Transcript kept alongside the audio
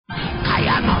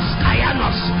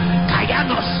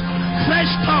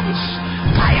tongues.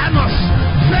 Kayanos,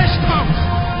 fresh tongues.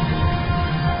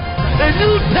 A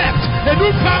new depth, a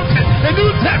new fountain, a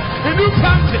new depth, a new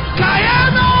fountain.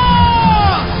 Kayanos!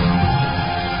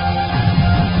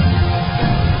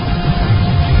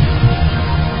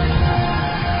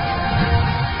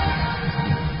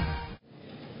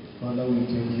 Father, we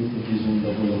thank you for this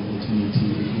wonderful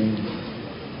opportunity again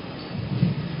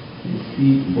to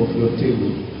feed of your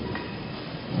table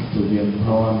and to be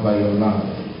empowered by your love.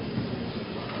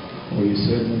 For you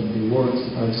said that the words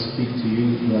I speak to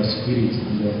you, their spirit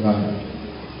and their life.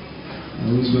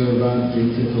 And whosoever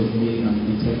drinketh of me and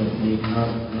eateth of me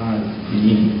hath life in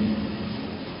him.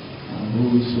 And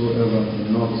whosoever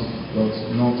does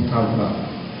not have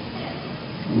life,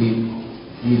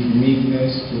 with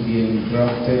meekness to the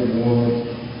engrafted word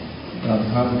that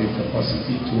have the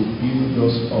capacity to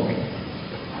build us up.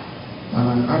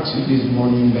 And I ask you this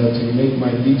morning that you make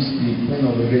my lips the pen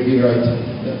of a ready writer,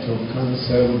 that your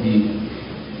counsel be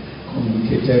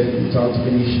communicated without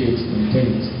any shades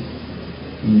intent.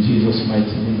 In Jesus'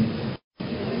 mighty name.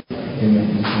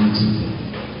 Amen.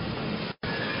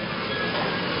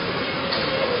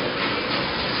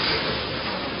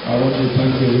 I want to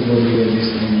thank everybody for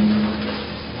listening.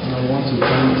 And I want to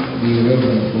thank the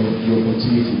Reverend for the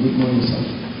opportunity. Good morning, sir.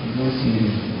 I'm not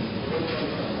seeing you.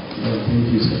 Thank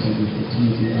you, sir, for the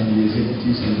opportunity and the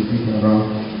executives and the people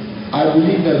around. I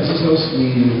believe that Jesus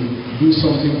will do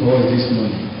something for us this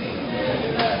morning.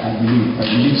 I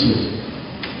believe so.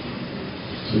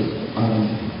 So,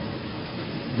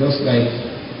 just like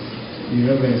the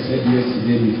Reverend said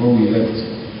yesterday before we left,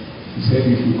 he said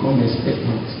if you come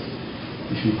expectant,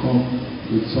 you should come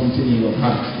with something in your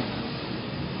heart.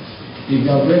 If you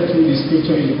have read through the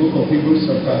scripture in the book of Hebrews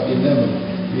chapter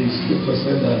 11, the scripture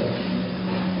said that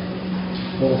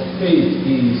for faith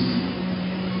is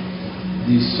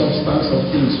the substance of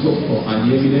things hoped for and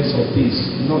the evidence of things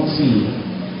not seen.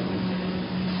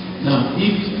 Now,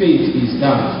 if faith is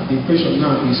that, the question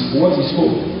now is, what is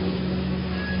hope?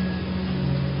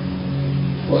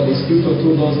 For the scripture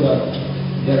told us that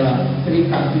there are three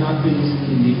cardinal things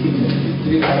in the kingdom,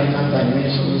 three cardinal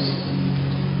dimensions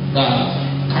that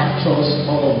captures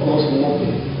all of God's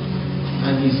working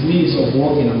and his means of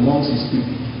working amongst his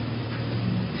people.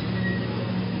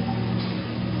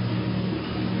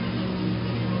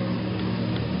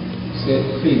 Said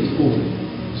faith, hope.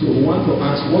 So we want to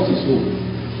ask, what is hope?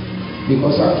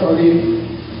 Because actually,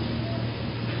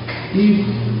 if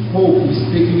hope is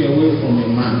taken away from a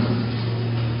man,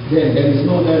 then there is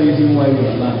no other reason why we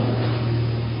are alive.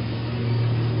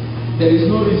 There is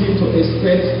no reason to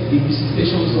expect the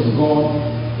visitations of God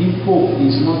if hope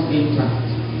is not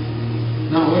intact.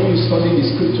 Now, when you study the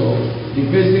scripture, the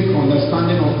basic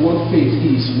understanding of what faith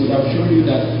is would have shown you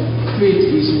that faith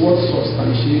is what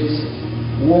substantiates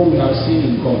what we have seen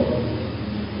in God.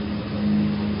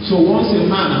 So once a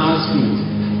man has faith,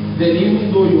 then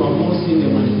even though you have not seen the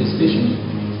manifestation,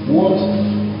 what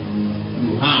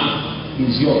you have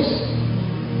is yours.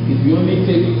 It will only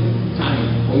take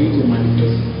time for you to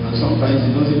manifest, and sometimes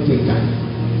it doesn't take time.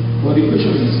 But the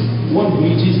question is, what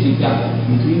bridges the gap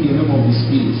between the realm of the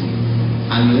spirit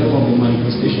and the realm of the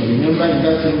manifestation? Remember in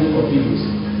that same book of Hebrews,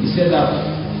 he said that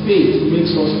faith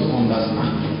makes us to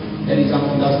understand. There is an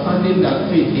understanding that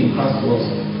faith in Christ was.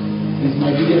 It's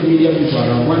my media people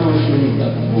around. Why not show me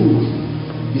that?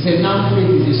 Good. He said, now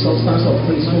faith is the substance of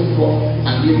things hoped for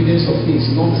and the evidence of things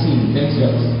not seen. Next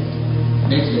verse.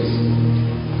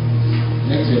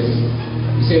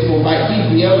 He said, for by it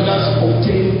the elders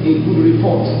obtained a good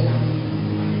report.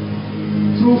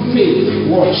 Through faith,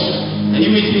 watch. And you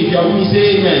with me? If you are with me,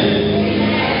 say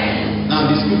amen. Now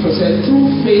the scripture said,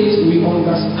 through faith we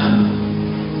understand.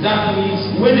 That means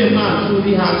when a man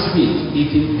truly has faith,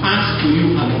 it imparts to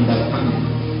you an understanding.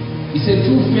 He said,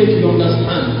 through faith we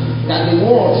understand that the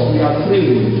words we are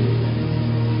praying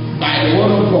by the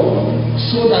word of God,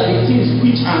 so that the things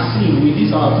which are seen with these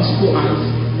our physical eyes,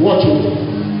 watch over.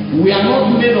 We are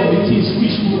not made of the things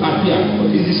which will appear.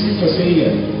 What is the scripture saying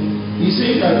here? He's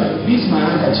saying that this is my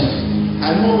handkerchief.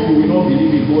 I know you will not believe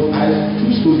it, but I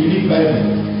choose to believe Bible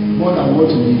more than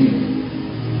what you believe.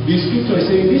 The scripture is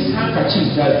saying this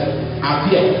handkerchief that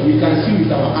appear, we can see with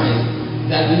our eyes,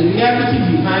 that the reality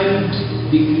behind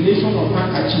the creation of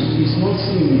handkerchief is not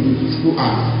seen with the physical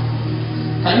eye.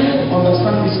 Can you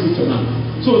understand this scripture now?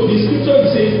 So the scripture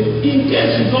is saying, in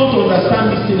case you don't understand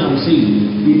this thing I'm saying,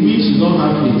 it means you don't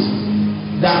have faith.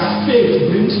 That faith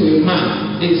brings to a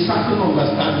man a certain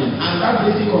understanding, and that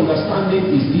basic understanding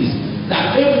is this: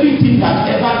 that everything that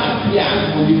ever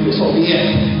appeared on the face of the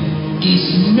earth is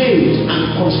made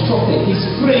and constructed, is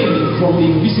framed from the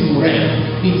invisible realm.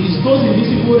 It is those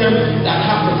invisible realms that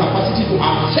have the capacity to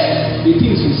affect the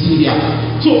things we see here.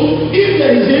 So, if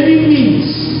there is any means,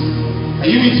 are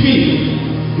you with me?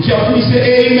 If you have to say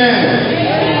amen.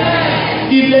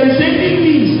 Amen. If there is any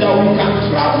means that we can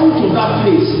travel to that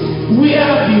place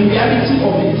where the reality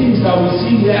of the things that we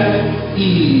see here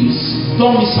is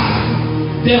domicile,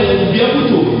 then we will be able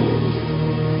to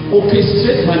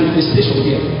orchestrate manifestation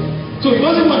here. So it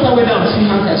doesn't matter whether I'm seeing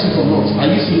handkerchief or not. Are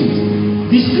you seeing it?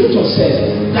 The scripture says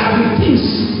that the things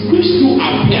which do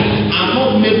appear are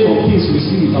not made from things we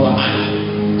see with our eyes.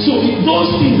 So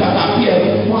those things that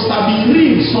appear must have been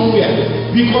real somewhere,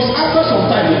 because after some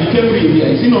time it became real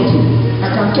here. Is it not true? I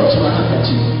can touch my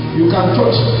handkerchief. You can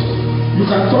touch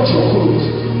your clothes.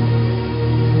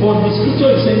 But the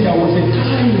scripture is saying there was a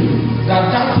time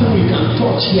that thing we can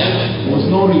touch here was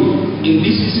not real in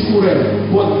this physical realm.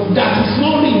 But that is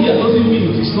not real here doesn't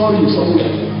mean it is not real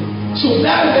somewhere. So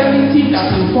that reality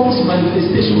that informs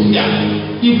manifestation here,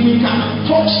 if we can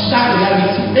touch that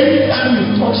reality, anytime you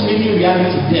touch any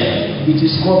reality there, it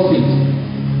is called faith.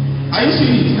 Are you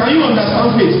seeing it? Can you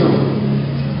understand faith now?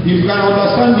 If you can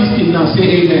understand this thing now, say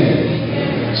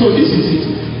amen. So this is it.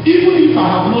 Even if I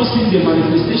have not seen the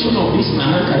manifestation of this my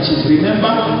handkerchief,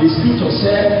 remember the scripture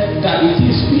said that it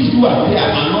is which do appear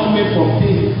are not made from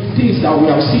things that we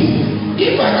have seen.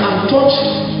 If I can touch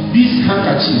this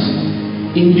handkerchief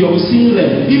in the unseen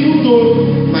realm, even though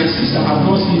my sister have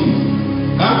not seen it,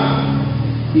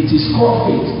 it is called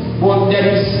faith. But there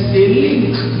is a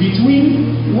link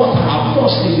between what I have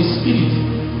touched in the spirit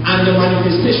and the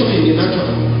manifestation in the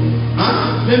natural.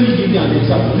 Let me give you an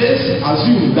example. Let's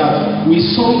assume that we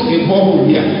sunk a borehole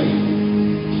here.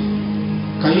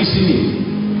 Can you see me?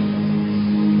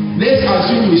 Let's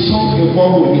assume we sunk a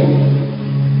borehole here,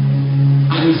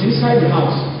 and it's inside the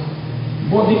house.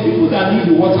 But the people that need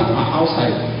the water are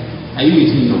outside. Are you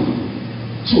with me now?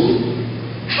 So,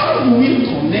 how do we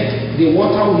connect the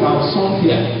water we have sunk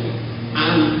here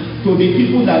and to the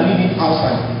people that need it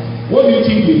outside? What do you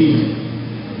think we need?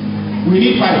 We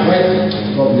need pipe, right?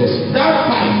 God bless you. That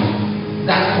pipe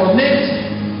that connects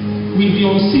with the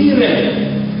unseen realm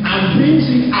and brings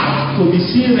it out to the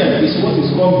seen realm is what is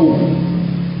called hope.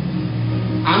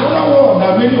 Another word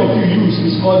that many of you use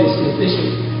is called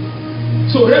expectation.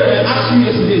 So Reverend asked you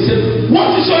yesterday, he said,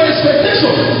 what is your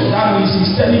expectation? That means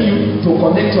he's telling you to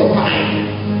connect your pipe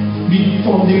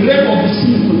from the realm of the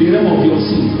seen to the realm of the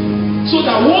unseen. So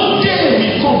that one day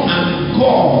we come and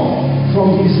God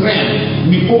from his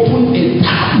realm, we open a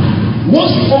tap.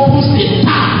 Once he opens the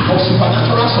tap of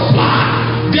supernatural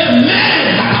supply, the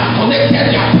men that have connected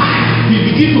their pipe will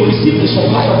begin to receive the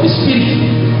supply of the spirit.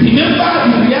 Remember,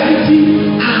 the reality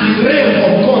and the realm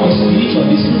of God is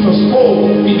spiritual. The scripture spoke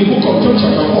in the book of John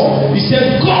chapter 4. He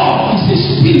said, God is a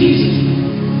spirit,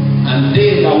 and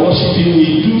they that worship him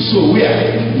will do so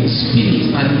where? In spirit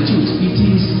and in truth.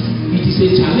 It is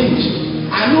a challenge.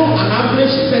 I know an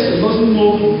average person doesn't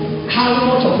know how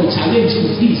much of a challenge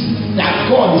it is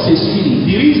that God is a spirit.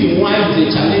 The reason why it's a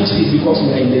challenge is because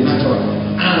we are in the natural.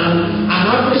 And an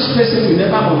average person will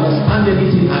never understand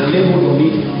anything and level on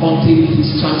it until it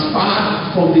is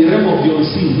transferred from the realm of the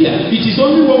unseen here. It is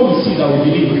only what we see that we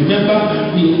believe. Remember,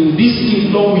 in this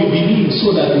kingdom we believe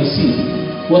so that we see.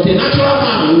 But a natural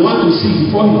man will want to see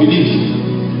before he believes.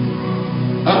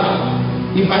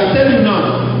 If I tell you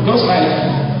now, just like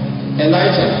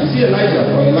Elijah, is it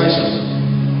Elijah or Elisha?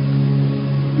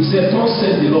 He said, "God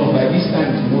said the Lord by this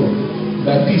time tomorrow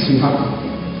that this will happen."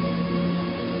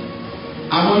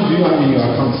 How much do you have in your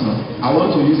account now? I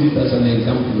want to use it as an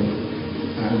example.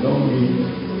 I don't mean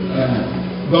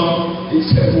God, it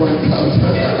said 1,000.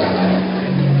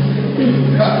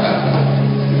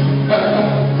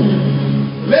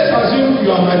 Let's assume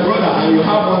you are my brother and you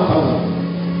have 1,000.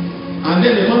 And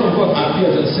then the man of God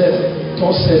appeared and said,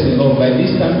 "God said the Lord by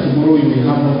this time tomorrow you will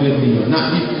have 100 million." Now,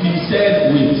 if he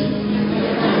said, wait.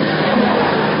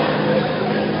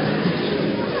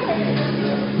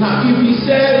 Now, if he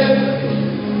said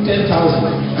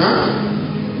 10,000,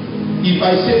 if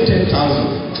I say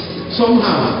 10,000,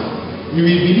 somehow you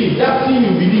will believe. That thing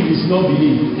you believe is not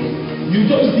belief. You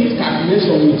just did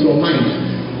calculation with your mind,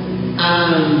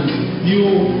 and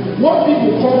what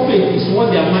people call faith is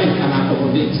what their mind can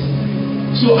accommodate.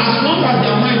 So as long as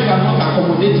their mind cannot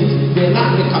accommodate it, they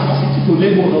lack the capacity to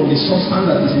lay hold on the substance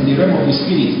that is in the realm of the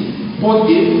spirit. But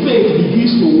if faith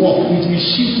begins to work, it will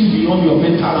shift you beyond your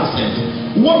mental assent.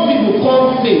 What people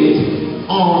call faith,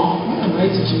 why am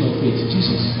I teaching of faith?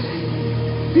 Jesus.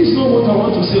 This is not what I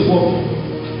want to say, but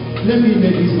let me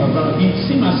make this background. It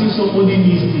seems as if somebody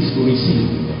needs this to receive.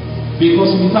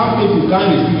 Because without faith, you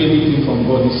can't receive anything from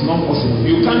God. It's not possible.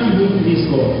 You can't even please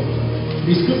God.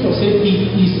 The scripture says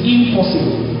it is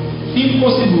impossible.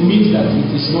 Impossible means that it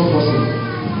is not possible.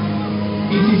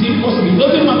 It is impossible. It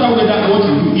doesn't matter whether what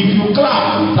you do. If you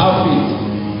clap without faith,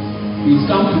 it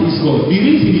can't please God. The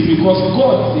reason is because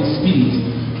God is a spirit,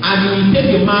 and it will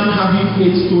take a man having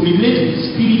faith to relate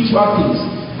with spiritual things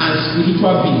and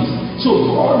spiritual beings. So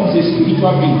God is a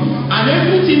spiritual being, and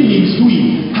everything He is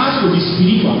doing has to be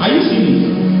spiritual. Are you seeing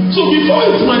it? So before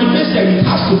it manifests, it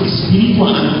has to be spiritual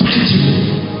and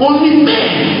tangible. Only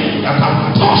men that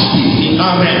have touched it in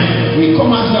that realm will come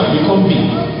out and become big.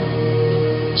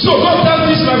 So God tells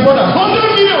this my brother,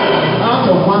 100 million out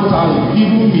of 1,000,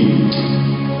 even me.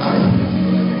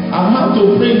 I have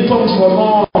to pray in tongues for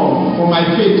long for my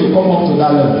faith to come up to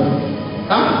that level.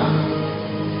 Huh?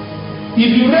 If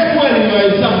you read well in your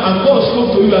exam and God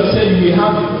spoke to you and said you will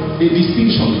have a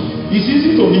distinction, it's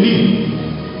easy to believe.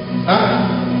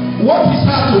 Huh? What is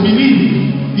hard to believe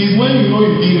is when you know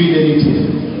you didn't read anything.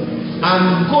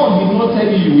 And God did not tell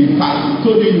you you will pass, He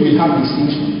told you you will have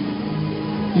distinction.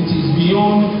 It is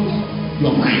beyond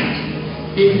your mind.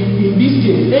 In this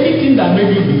case, anything that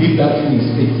made you believe that thing is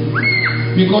faith.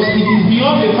 Because it is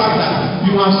beyond the fact that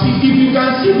you have seen. If you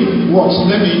can see it, watch,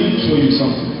 let me show you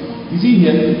something. You see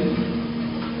here?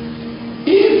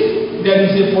 If there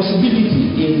is a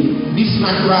possibility in this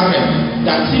natural realm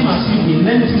that seems as if it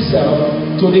lends itself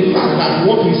to the fact that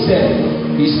what we said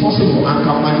is possible and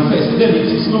can manifest, then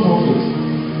it is no more faith.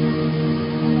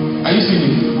 Are you seeing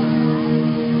it?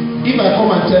 If I come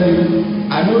and tell you,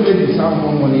 I know ladies have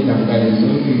more money than guys,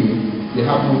 they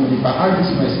have more money. If I ask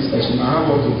this my sister, she might have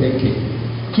up to 10K.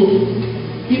 So,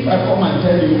 if I come and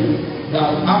tell you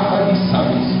that after this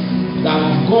service, that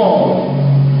God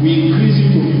will increase you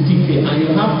to 15K and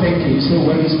you have 10K, so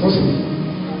well, it's possible.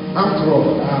 After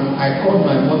all, I called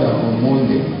my mother on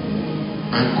Monday,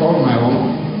 and called my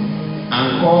uncle,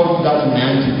 and called that my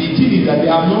auntie. The thing is that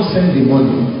they have not sent the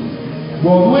money.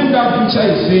 But when that preacher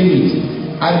is saying it,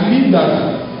 I believe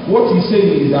that what he's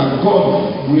saying is that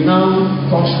God will now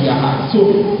touch their heart. So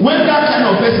when that kind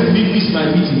of person leaves my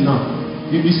meeting now,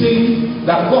 you'll be saying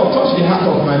that God touched the heart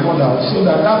of my mother so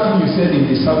that that thing you said in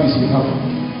the service will happen.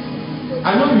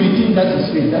 I know you think that is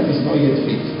faith. That is not yet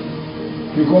faith.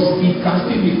 Because it can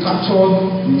still be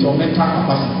captured with your mental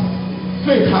capacity.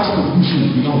 Faith has to push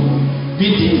you beyond. The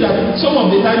things that some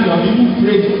of the time you have even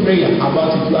prayed prayer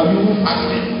about it, you have even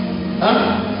fasted.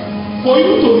 For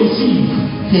you to receive,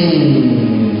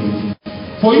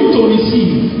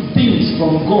 things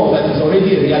from God that is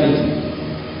already a reality.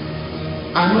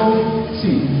 I know,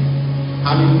 see,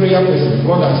 I'm a prayer person.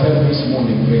 God has helped me small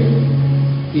in prayer.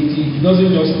 It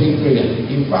doesn't just take prayer.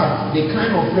 In fact, the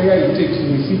kind of prayer it takes to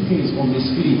receive things from the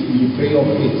Spirit is the prayer of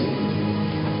faith.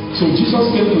 So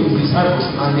Jesus came to His disciples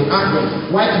and they asked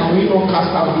them, why can we not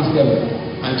cast out this devil?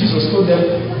 And Jesus told them,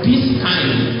 this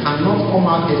kind cannot come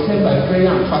out except by prayer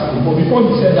and fasting. But before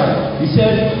He said that, He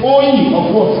said, O ye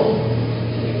of what?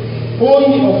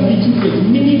 O ye of little faith,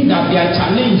 meaning that their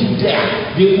challenge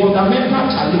there, the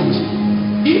fundamental challenge.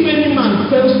 If any man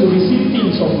fails to receive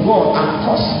things of God and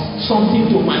cause something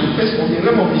to manifest from the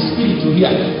realm of the Spirit to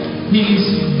hear, his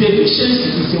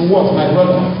deficiency is in what, my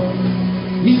brother?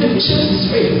 His deficiency is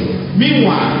faith.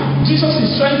 Meanwhile, Jesus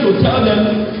is trying to tell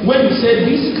them when He said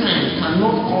this kind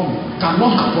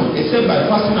cannot happen except by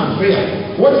fasting and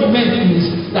prayer. What He meant is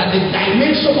that the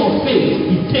dimension of faith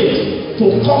it takes to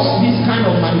cause this kind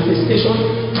of manifestation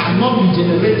cannot be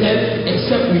generated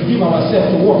except we give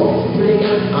ourselves to what? Prayer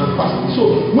and fasting.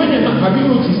 So, when a man, have you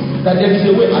noticed that there is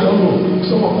a way? I don't know.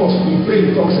 Some of us we pray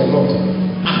in tongues a lot.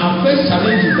 And our first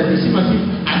challenge is that they seem as if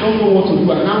I don't know what to do.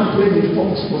 And I'm praying in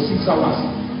tongues for 6 hours.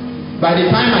 By the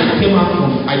time I came out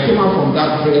from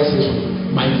that prayer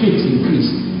session, my faith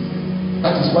increased.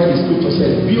 That is why the scripture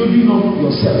says, building up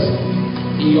yourselves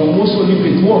in your most holy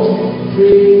faith. What?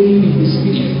 Praying in the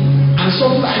Spirit. And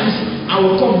sometimes I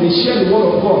will come, they share the word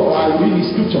of God, or I will read the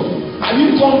scripture. Have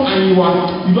you come and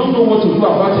you don't know what to do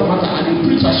about the matter, and the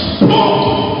preacher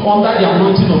spoke under the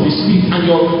anointing of the Spirit, and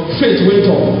your faith went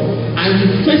up, and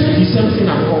you faced the same thing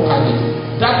and conquered it.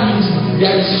 That means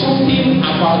there is something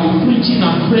about the preaching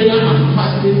and prayer and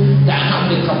fasting that have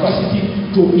the capacity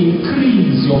to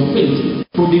increase your faith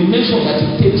to the measure that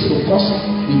it takes to cause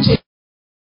the change.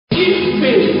 If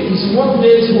faith is what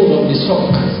lays hold of the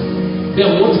substance,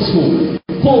 then what is hope?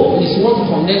 Hope is what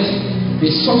connects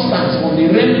the substance from the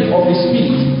realm of the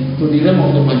Spirit to the realm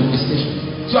of the manifestation.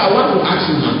 So I want to ask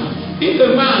you now, if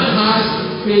a man has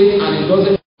faith and he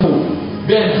doesn't have hope,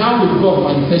 then how will God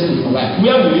manifest in your life?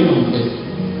 Where will He manifest?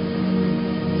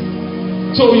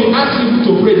 So you ask people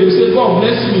to pray, they say, God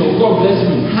bless me, or God bless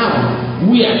me. How?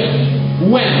 Where?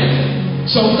 When?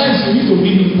 Sometimes you need to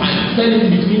give him time. Tell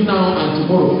him between now and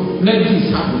tomorrow, let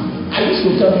this happen. I used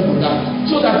to tell people that,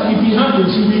 so that if it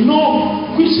happens, you will know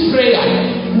which prayer,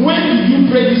 when did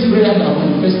you pray this prayer that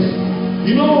manifested.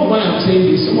 You know why I'm saying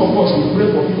this? Some of us will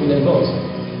pray for people a lot,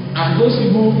 and those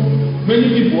people, many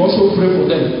people also pray for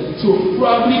them. So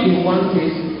probably in one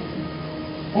case,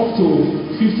 up to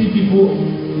 50 people,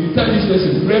 you tell this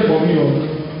person, pray for me, or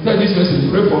tell this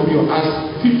person, pray for me, or as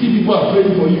 50 people are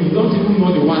praying for you, you don't even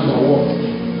know the one that worked.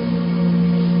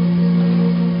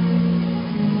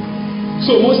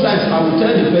 So most times I will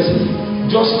tell the person,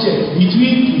 just check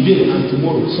between today and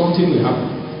tomorrow, something will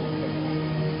happen.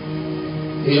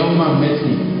 A young man met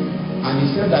me, and he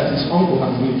said that his uncle has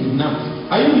been kidnapped.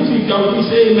 Are you with me? Can we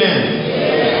say amen?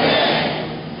 Yeah.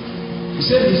 He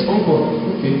said his uncle,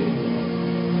 okay.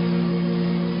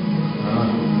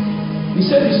 He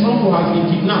said his uncle has been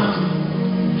kidnapped.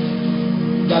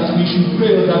 That we should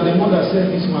pray, that the mother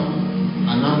said this man,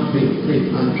 and now pray,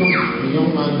 and told the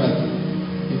young man that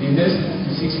in the next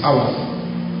 6 hours,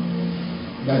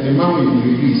 that the man will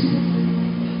be released.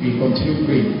 He continued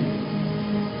praying.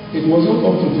 It was not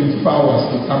up to 24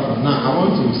 hours it happened. Now I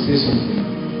want to say something.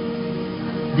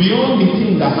 Beyond the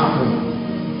thing that happened,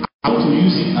 I want to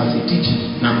use it as a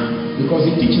teaching now,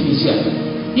 because the teaching is here.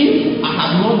 If I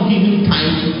had not given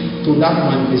time to that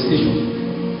manifestation,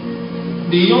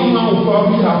 the young man would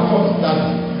probably have thought that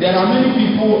there are many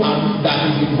people that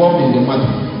is involved in the matter.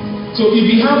 So if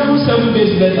it happened 7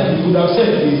 days later, he would have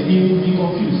said this, he would be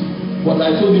confused. But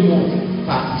I told him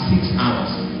 36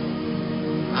 hours.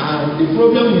 And the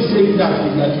problem with saying that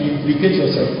is that you implicate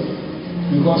yourself.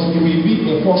 Because you will be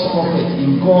a false prophet if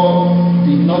God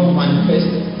did not manifest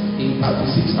in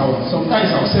 36 hours.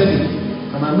 Sometimes I've said it,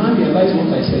 and I now realize what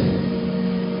I said.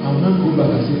 I'll now go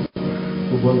back and say,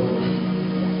 oh God,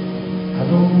 I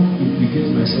don't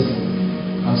implicate myself.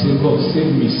 I'll say, God,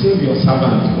 save me, save your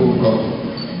servant, oh God.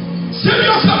 Save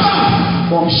your servant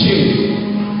from shame.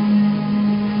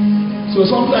 So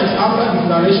sometimes after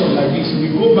declaration like this,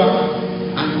 we go back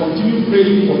and continue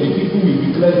praying for the people we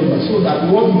declare over, so that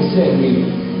what we say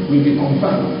will be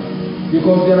confirmed.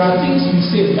 Because there are things we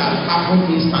say that happen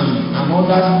instantly, and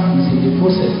others is in the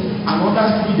process, and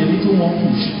others need a little more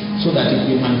push so that it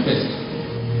will manifest.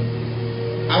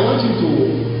 I want you to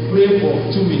pray for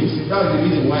 2 minutes. That's the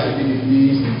reason why I did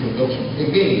this introduction.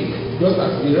 Again, just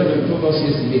as the Reverend told us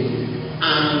yesterday,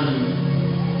 and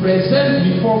present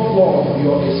before God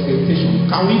your expectation.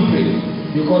 Can we pray?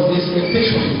 Because the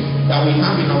expectation that we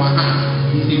have in our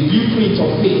heart is a blueprint of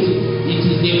faith. It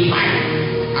is a pipe,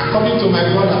 according to my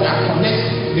brother, that connects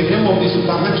the realm of the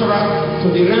supernatural to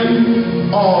the realm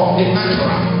of the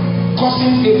natural,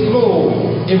 causing a flow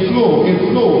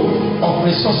of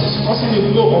resources, causing a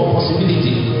flow of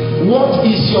possibility. What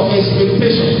is your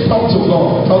expectation? Talk to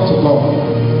God. Talk to God.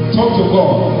 Talk to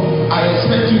God. I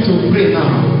expect you to pray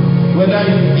now, whether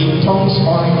in tongues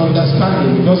or in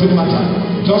understanding, it doesn't matter.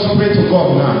 Just pray to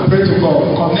God now. Pray to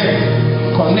God. Connect.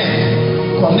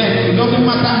 It doesn't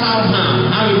matter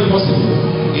how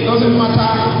impossible. It doesn't matter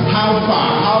how far,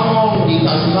 how long it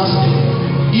has lasted.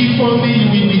 If only you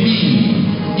will believe.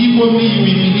 If only you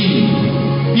will believe.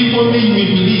 If only you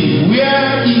will believe.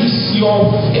 Where is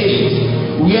your faith?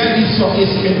 Where is your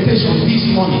expectation this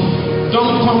morning?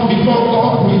 Don't come before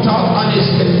God without an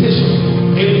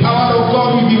expectation. The power of God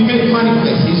will be made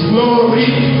manifest. His glory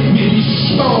will be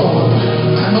shown.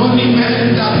 And only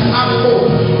men that have hope,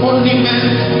 only men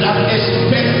that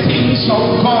expect things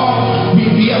of God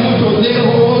will be able to lay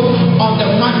hold on the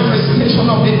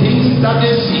manifestation of the things that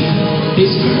they see. The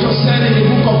scripture said in the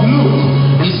book of Luke,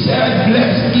 he said,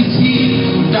 blessed is he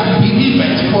that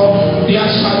believeth, for there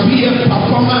shall be a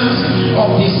performance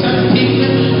of the same thing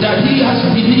that he has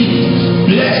believed.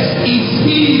 Blessed is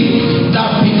he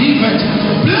that believeth.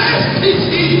 Blessed is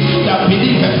he that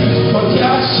believeth, for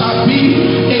there shall be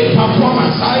a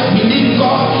performance. I believe,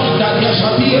 God, that there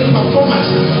shall be a performance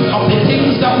of the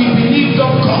things that we believe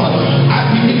of God. I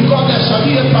believe, God, there shall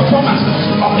be a performance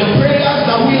of the prayers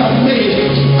that we have made.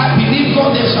 I believe,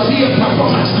 God, there shall be a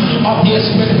performance of the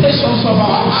expectations of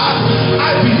our heart.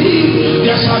 I believe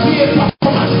there shall be a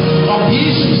performance of the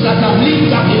issues that have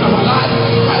lived up in our life.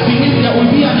 I believe there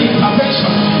will be an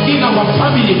intervention in our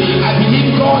family. I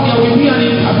believe, God, there will be an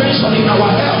intervention in our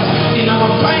health, in our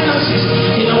finances,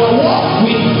 in our walk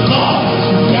with God.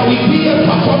 There will be a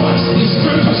performance. The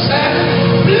scripture said,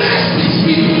 blessed is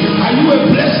he. Are you a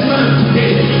blessed man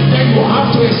today? Then you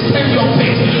have to extend your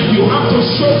faith. You have to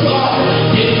show God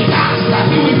the path that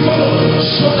he will follow,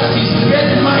 so that his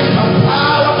great might and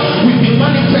power will be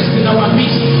manifest in our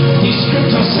midst. The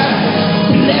scripture said,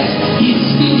 blessed is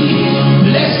he.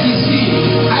 Blessed is he.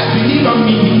 I believe I'm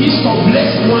in the midst of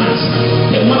blessed ones.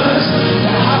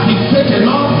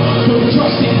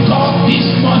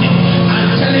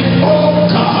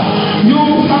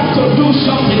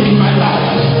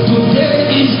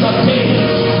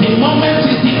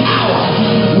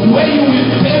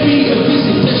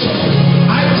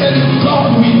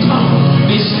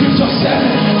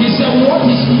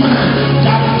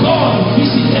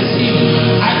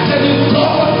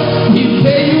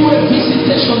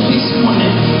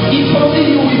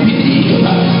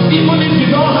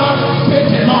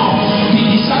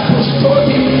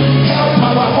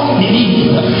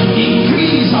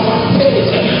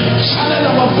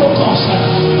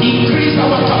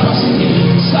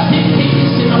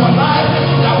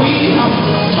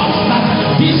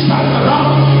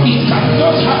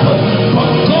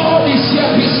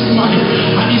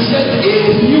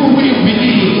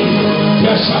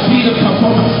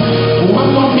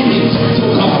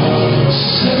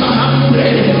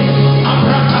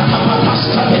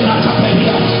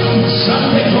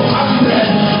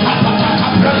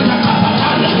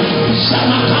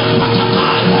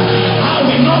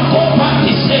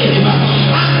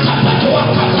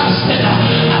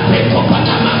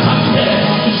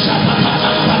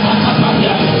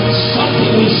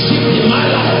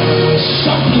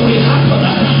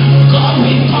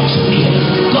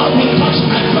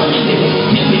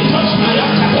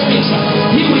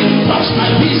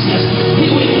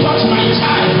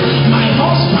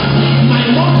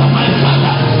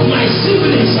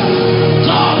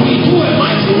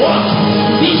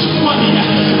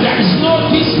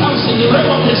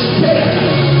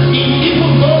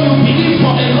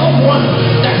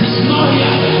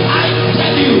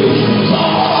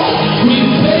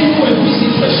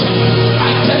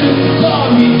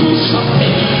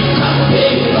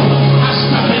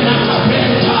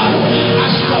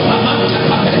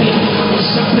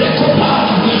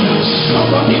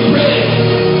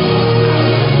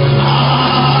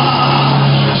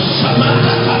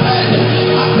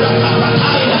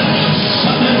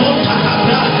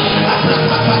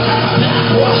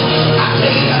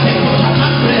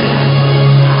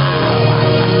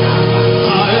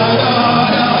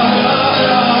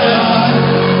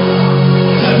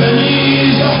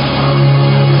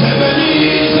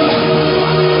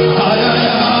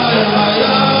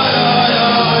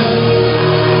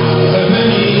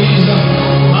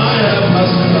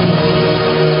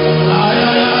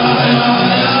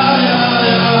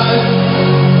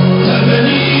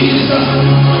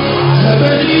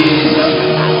 Ebenezer,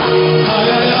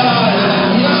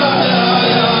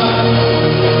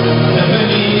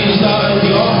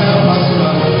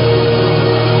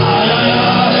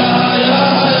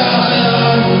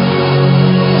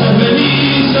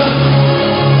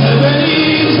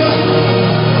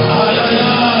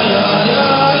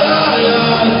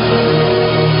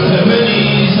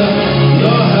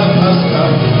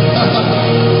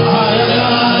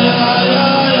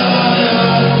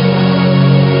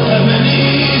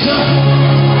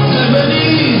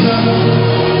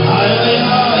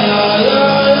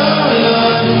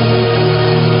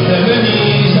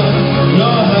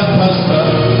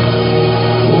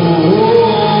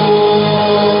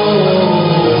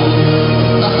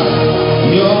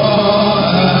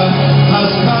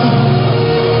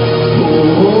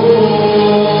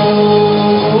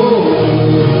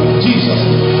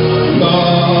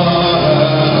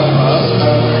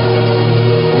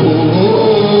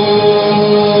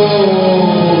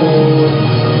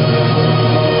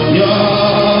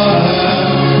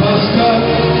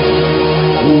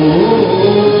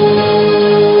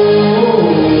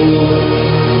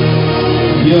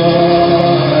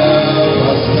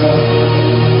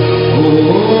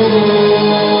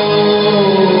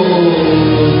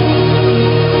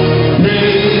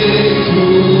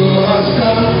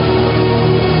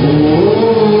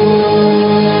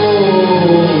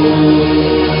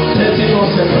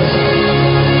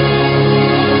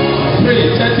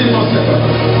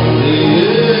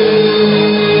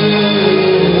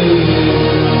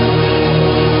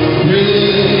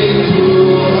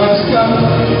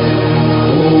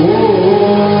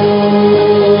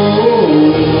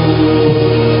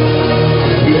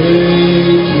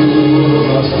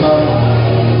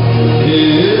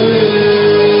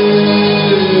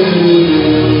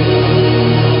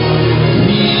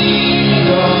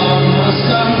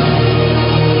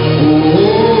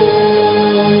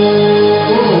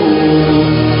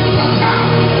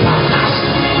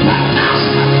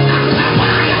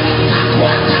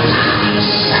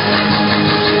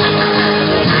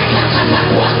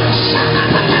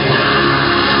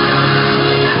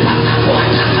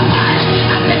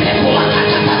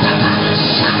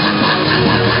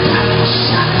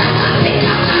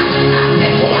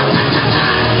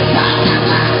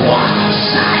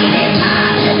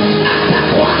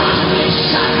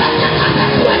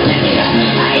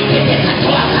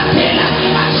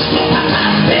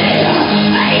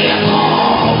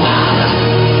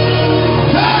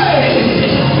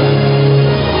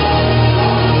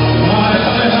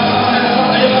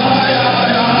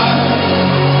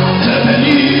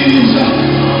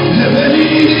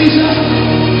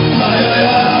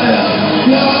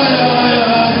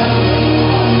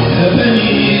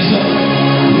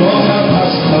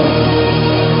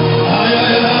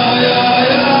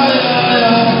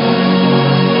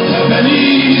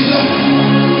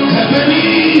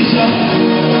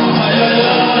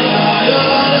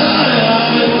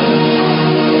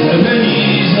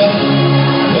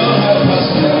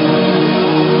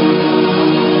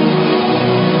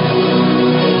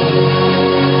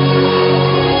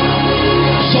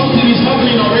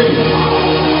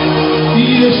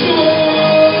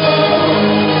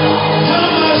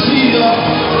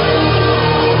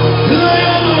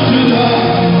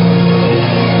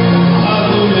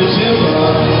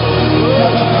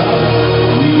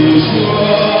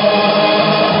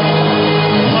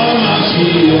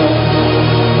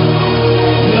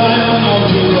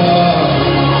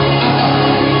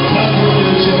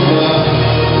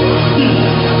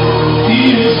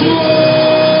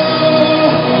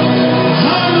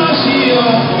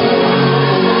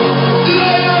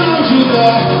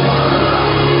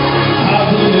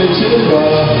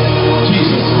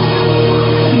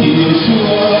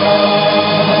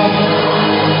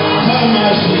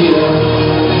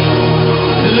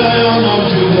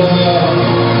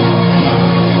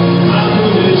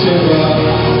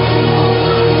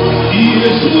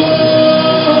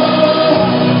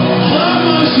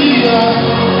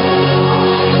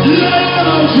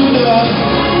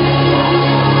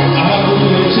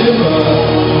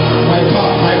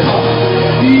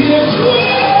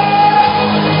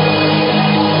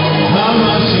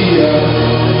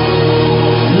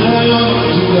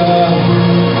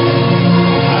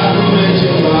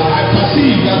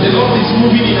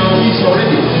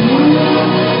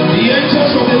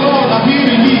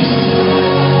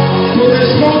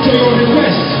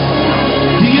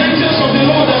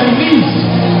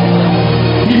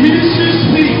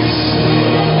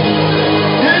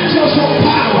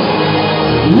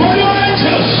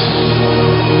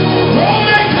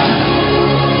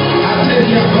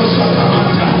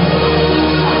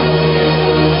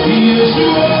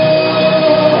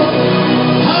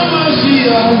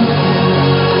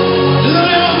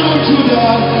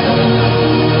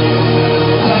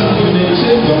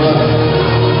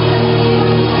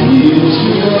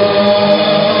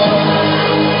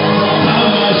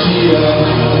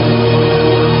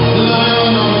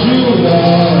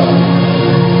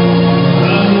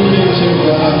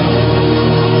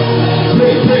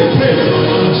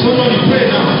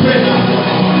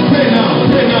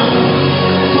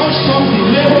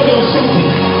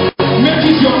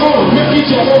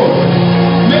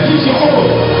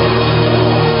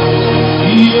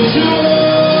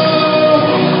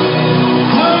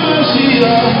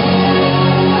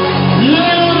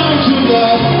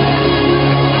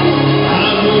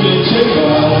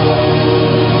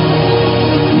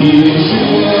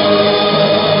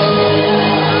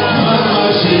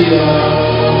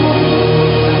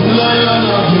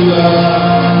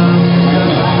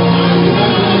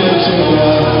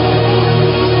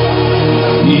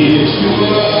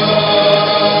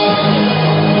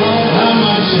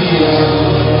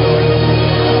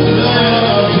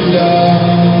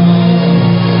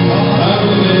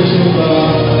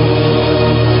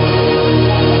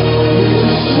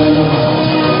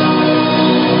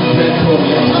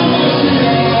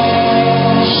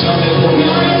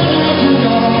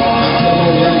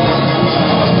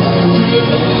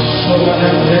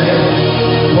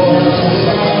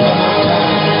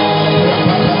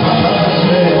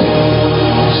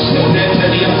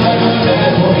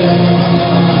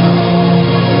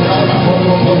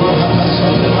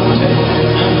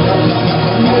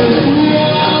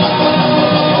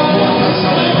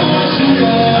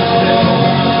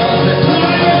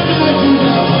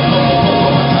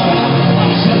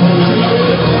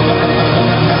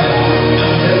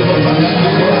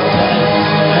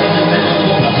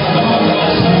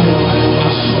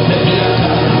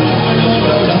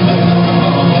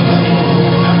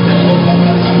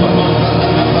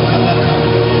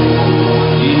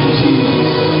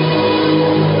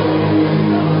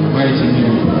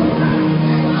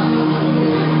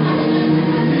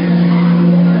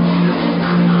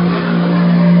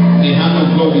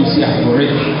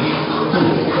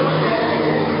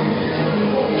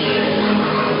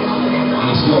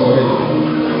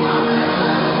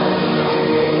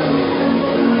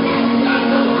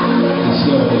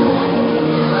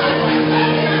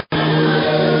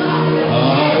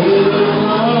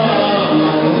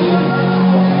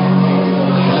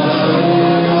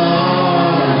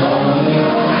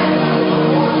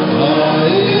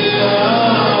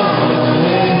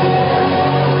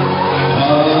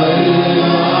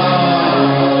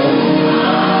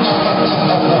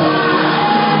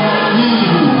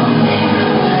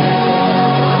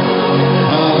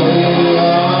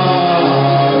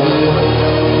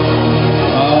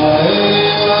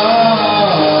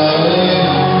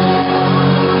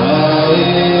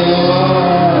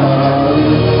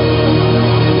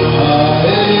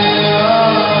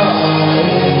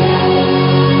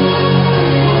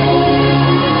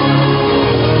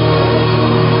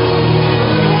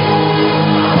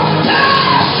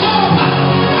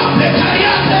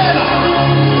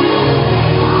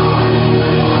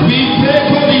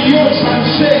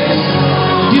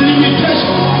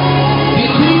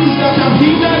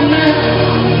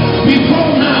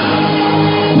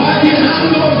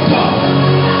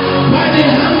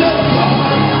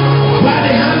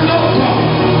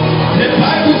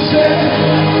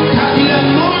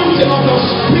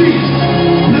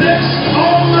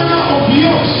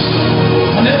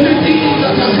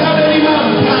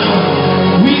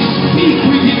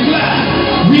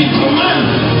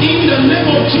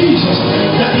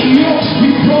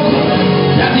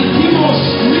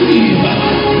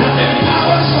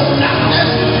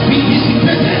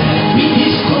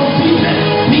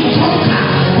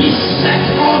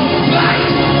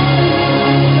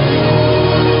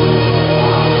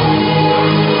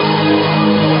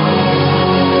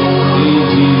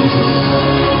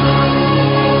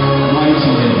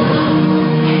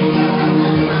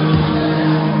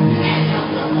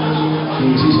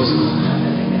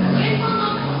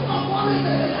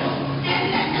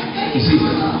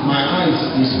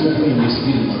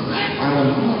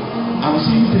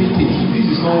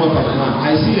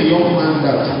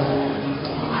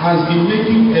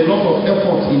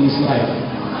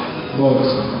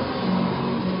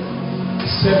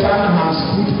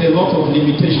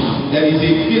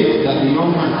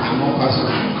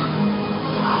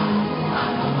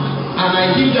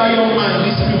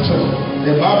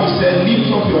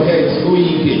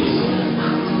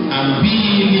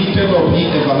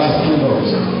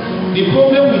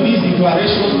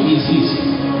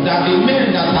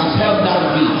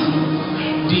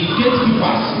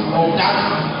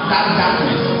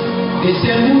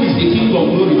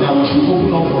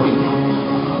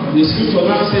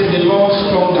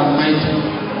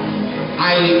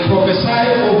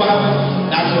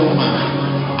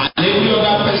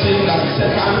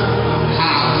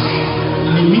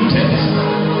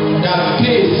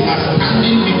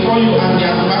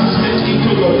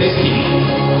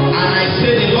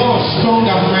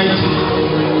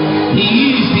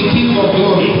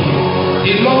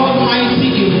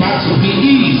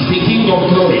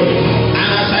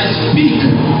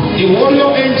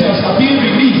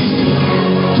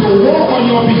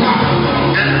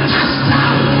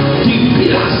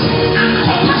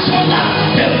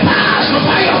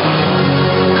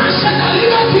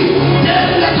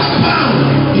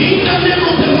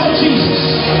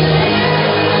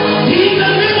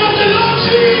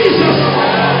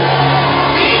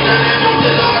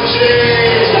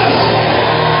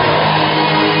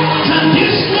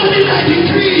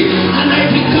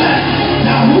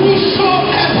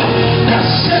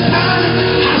 Satan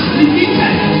has limited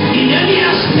in any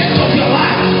aspect of your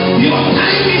life, you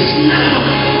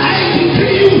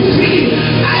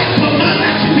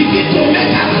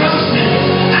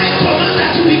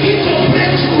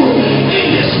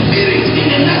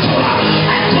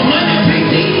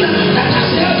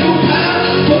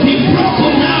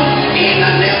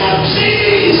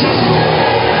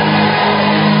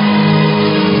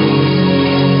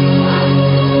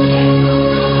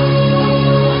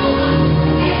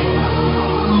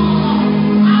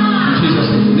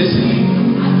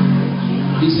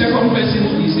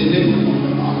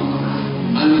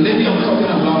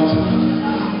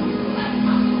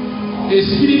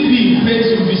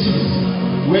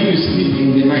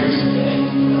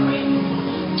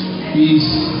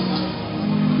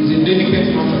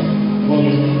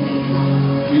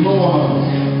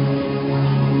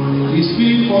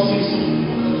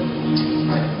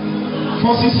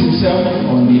forces himself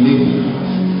on the label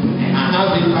and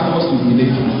has the purpose to the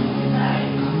label.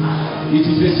 It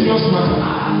is a serious matter.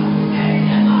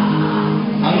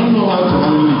 I don't know how to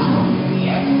handle it now.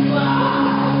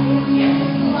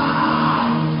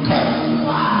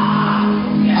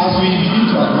 As we begin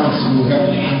to advance, we will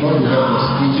help. God will help us.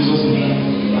 In Jesus'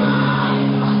 name.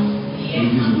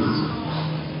 In Jesus'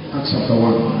 name. Acts chapter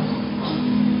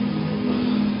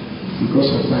 1. Because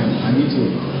of time, I need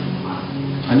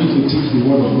to teach the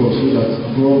word of God so that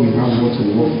God will have what to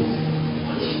work with.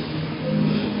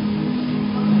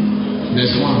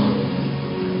 Verse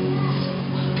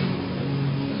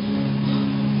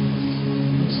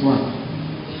 1. Verse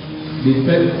 1. The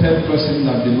third person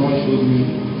that the Lord showed me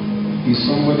is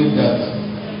somebody that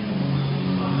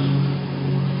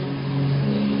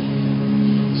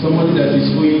is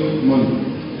owing money.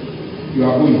 You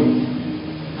are owing.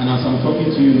 And as I'm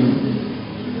talking to you now,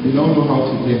 you don't know how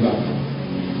to pay back.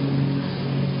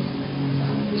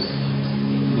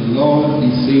 The Lord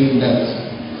is saying that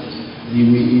He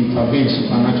will intervene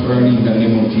supernaturally in the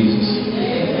name of Jesus.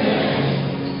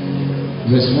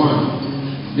 Verse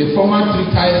 1. The former 3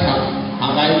 tithes have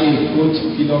I made both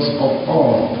pillars of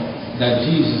all that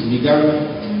Jesus began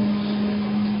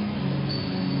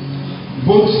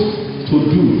both to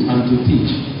do and to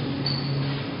teach.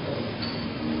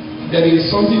 There is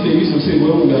something they used to say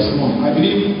when we were small. I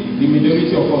believe the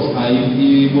majority of us are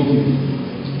Igbo people.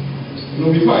 You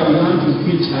know, before I began to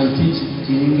preach and teach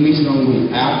in English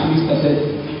language, I actually started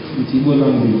with Igbo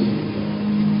language.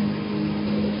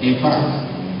 In fact,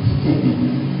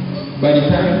 by the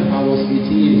time I was 18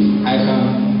 years, I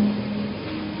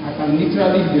can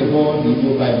literally devour the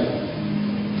Igbo Bible.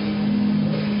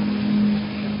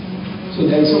 So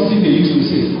there is something they used to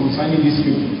say concerning this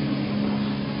people.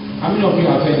 How many of you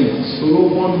have heard it? Soro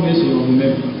one meso of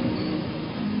them.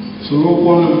 Soro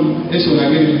one meso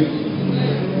again.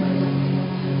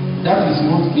 That is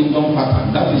not kingdom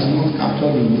pattern. That is not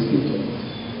captured in the scripture.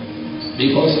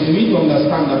 Because you need to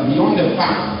understand that beyond the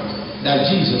fact that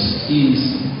Jesus is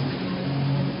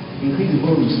increase the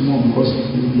volume small because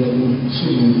it will be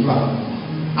soon flat.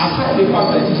 Aside the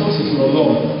fact that Jesus is your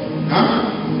Lord,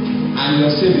 and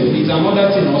your Savior, it's another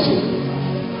thing also.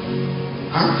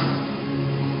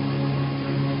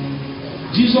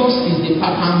 Jesus is the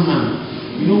pattern man.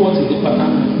 You know what is the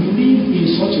pattern man? We live in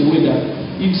such a way that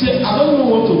if you say, I don't know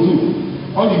what to do,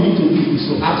 all you need to do is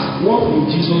to ask, what will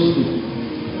Jesus do?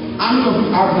 How many of you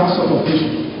have that sort of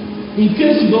question? In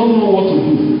case you don't know what to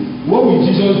do, what will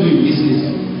Jesus do in this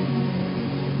case?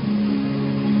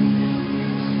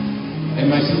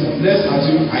 And my sister, let's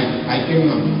assume I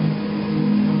came now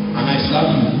and I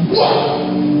slapped you. What?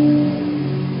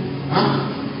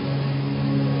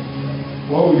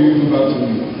 What will you do back to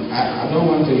me? I don't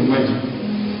want to imagine.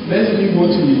 Let's see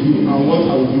what you will do and what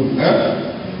I will do.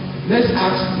 Let's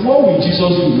ask, what will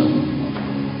Jesus do now?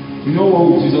 You know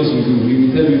what will Jesus will do? He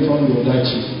will tell you, turn your other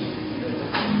cheek.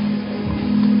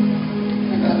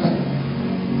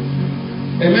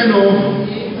 Amen.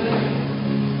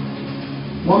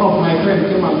 One of my friends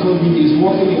came and told me he's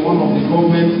working in one of the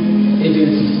government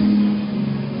agencies.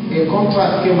 A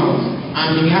contract came out and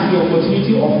he had the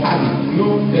opportunity of padding. You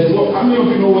know, how many of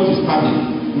you know what is padding?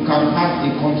 You can pass a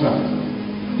contract.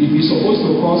 If it's supposed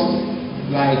to cost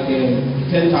like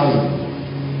 10,000,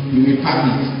 you will pad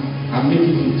it and make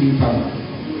it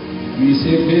 15,000. You will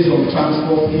say based on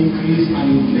transport increase and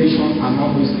inflation and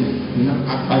all those things, you know,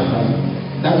 at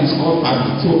 5,000. That is called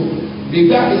padding. So the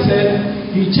guy said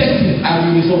he checked it and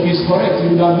the result is correct. He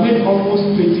would have made almost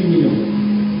 20 million.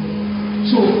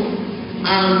 So,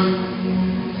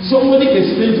 somebody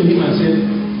explained to him and said,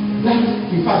 that,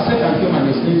 in fact, Satan came and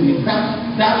explained to him,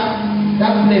 that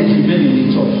pledge you made in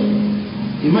the church.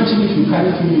 Imagine if you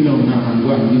carry 2 million now and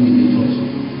go and live in the church.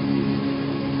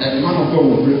 That the man of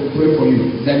God will pray for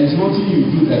you. There is nothing you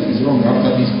do that is wrong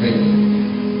after this prayer.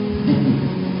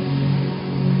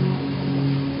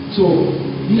 So,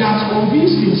 he has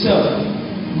convinced himself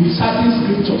with certain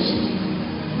scriptures.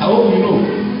 I hope you know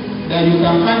that you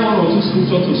can find 1 or 2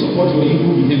 scriptures to support your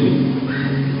evil behavior.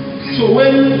 So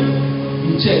when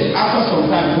he checked, after some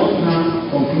time, what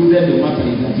now concluded the matter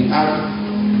is that he asked,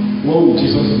 what would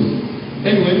Jesus do?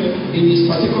 Anyway, in this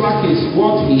particular case,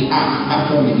 what he asked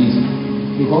actually is,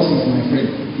 because he's my friend,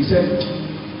 he said,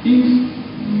 if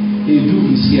a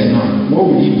Jew is here now, what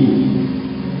will he do?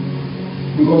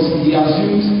 Because he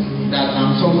assumes that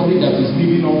I'm somebody that is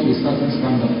living up to a certain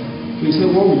standard. So he said,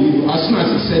 what will he do? As soon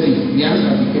as he said it, the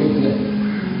answer became clear.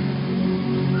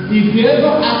 If you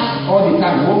ever ask all the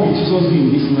time, what will Jesus do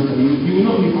in this matter? You will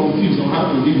not be confused on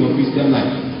how to live your Christian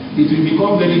life. It will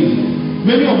become very easy.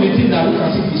 Many of the things that look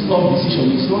as if it's tough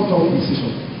decision, it's not tough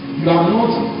decision. You have not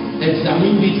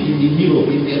examined it in the mirror,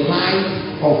 in the light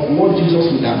of what Jesus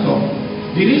would have done.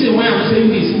 The reason why I'm saying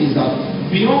this is that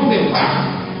beyond the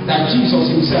fact that Jesus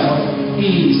himself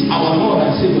is our Lord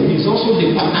and Savior, he is also the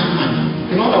pattern man.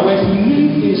 In other words, he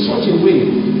lived in such a way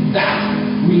that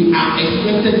we are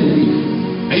expected to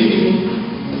live. Are you with me?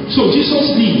 So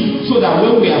Jesus lived so that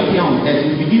when we appear on earth,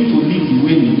 we begin to live the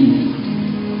way we live.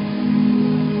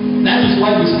 That is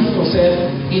why the scripture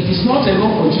said, it is not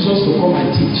enough for Jesus to come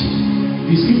and teach.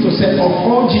 The scripture said, of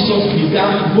all Jesus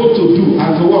began both to do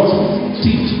and to what?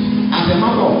 Teach. As a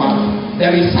matter of fact,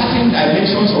 there is certain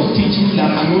dimensions of teaching that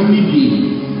can only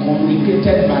be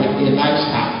communicated by a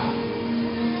lifestyle.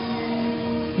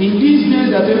 In these days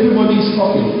that everybody is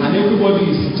talking and everybody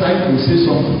is trying to say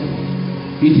something,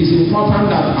 it is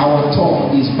important that our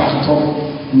talk is backed up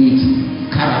with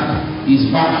character, is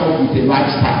backed up with a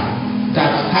lifestyle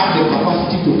that have the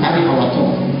capacity to carry our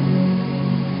talk.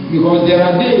 Because there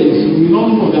are days we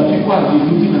don't know that people have been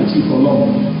looking at you for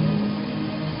long.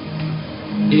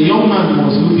 A young man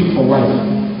was looking for wife,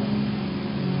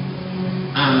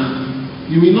 and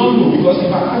you will not know, because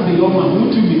if I ask the young man,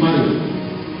 won't you be married?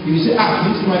 He will say,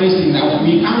 this marriage thing now,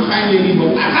 we can't find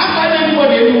anybody. I can't find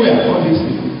anybody anywhere. All these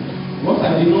things. What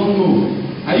I did not know,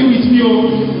 are you with me?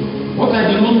 What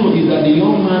I did not know is that the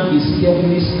young man is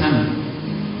carefully scanning.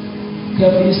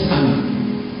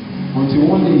 Until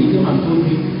one day he came and told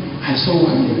me, I saw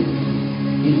one day.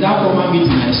 In that former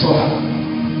meeting, I saw her.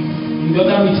 In the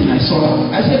other meeting, I saw her.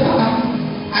 I said,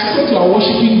 I thought you are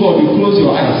worshiping God. You close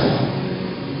your eyes.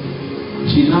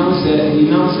 He now said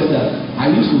that I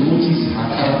used to notice her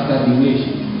character, the way she.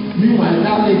 Meanwhile,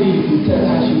 that lady, if you tell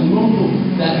her, she will not know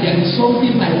that there is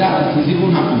something like that is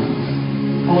even happening.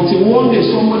 Until one day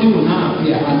somebody will now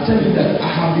appear and tell you that I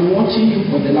have been watching you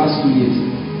for the last 2 years.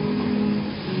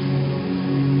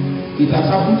 It has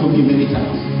happened to me many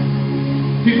times.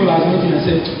 People are looking and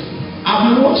said,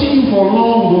 I've been watching you for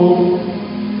long though,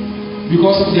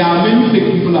 because there are many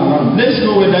fake people around. Let's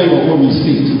know whether your home is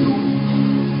fake too.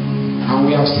 And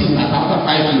we have seen that after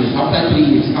 5 years, after 3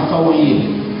 years, after 1 year,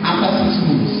 after 6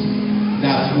 months,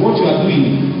 that what you are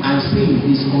doing and saying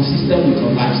is consistent with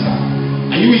your lifestyle.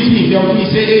 Are you with me? If you're with me,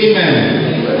 say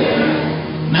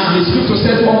amen. Now the scripture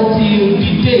said, until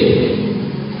the day,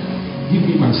 give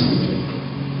me my scripture.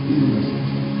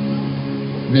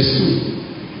 Verse 2.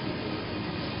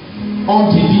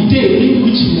 Until the day in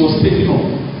which he was taken up,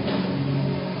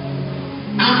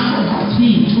 after that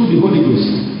he, through the Holy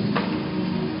Ghost,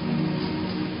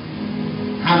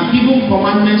 had given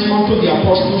commandments unto the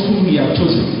apostles whom he had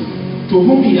chosen, to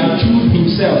whom he had chosen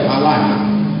himself alive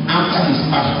after his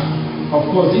passion. Of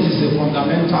course, this is a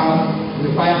fundamental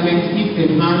requirement. If a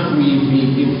man will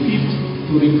be equipped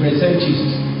to represent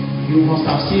Jesus, you must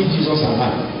have seen Jesus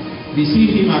alive. The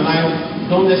seeing him alive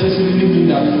don't necessarily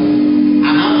mean that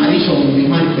an apparition will be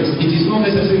manifest. It is not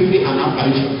necessarily an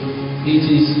apparition. It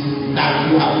is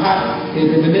that you have had a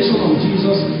revelation of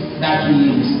Jesus that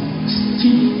is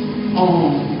still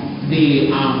on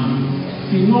the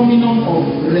phenomenon of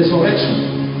resurrection.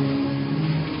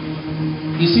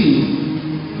 You see,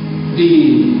 the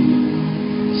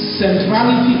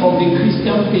centrality of the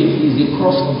Christian faith is the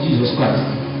cross of Jesus Christ.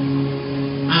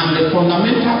 And the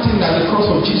fundamental thing that the cross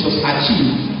of Jesus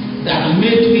achieved, that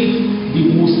made it the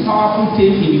most powerful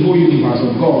thing in the whole universe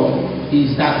of God,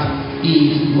 is that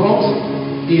it brought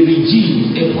a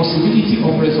regime, a possibility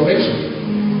of resurrection.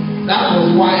 That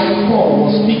was why Paul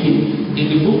was speaking in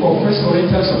the book of 1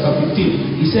 Corinthians chapter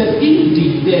 15. He said, if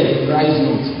the dead rise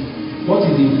not, what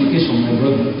is the implication, my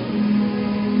brother?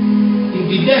 If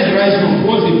the dead rise not,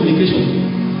 what's the implication?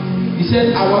 He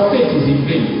said, our faith is in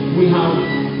vain. We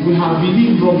have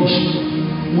believed rubbish.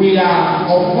 We are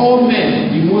of all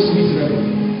men the most miserable.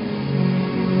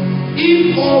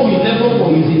 If all we labor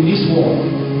for is in this world,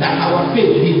 that our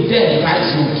faith, the dead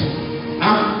rise not,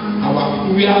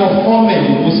 we are of all men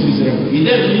the most miserable. It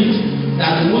then means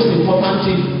that the most important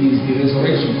thing is the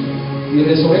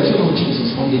resurrection of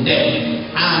Jesus from the dead,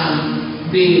 and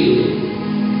the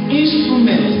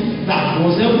instrument that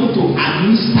was able to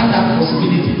administer that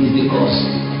possibility is the cross.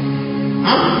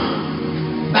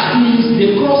 That means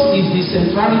the cross is the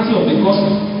centrality of the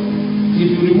gospel.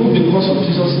 If you remove the cross of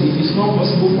Jesus, it is not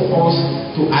possible for us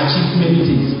to achieve many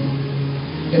things.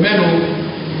 Amen.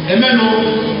 Amen.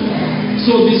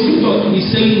 So the scripture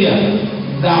is saying here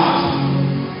that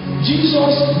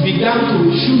Jesus began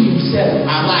to show himself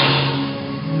alive.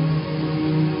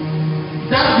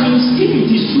 That means if it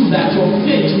is true that your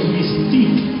faith will be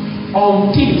still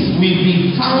on things, will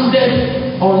be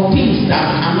founded on things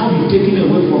that cannot be taken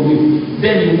away from you,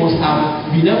 then you must have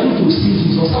been able to see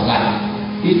Jesus alive.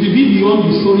 It will be beyond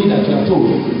the story that you are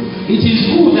told. It is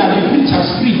good that the preachers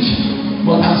preach,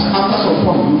 but after some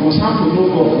point, you must have to know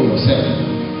God for yourself.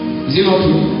 Is it not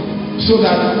true? So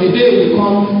that the day will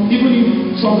come, even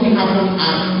if something happens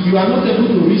and you are not able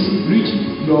to reach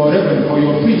your reverend or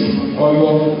your priest or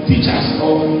your teachers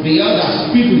or the elders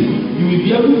people, you will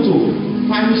be able to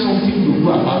find something to do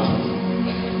about it.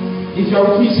 If you are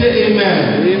with me, say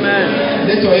amen. Amen.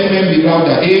 Let your amen be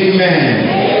louder. Amen.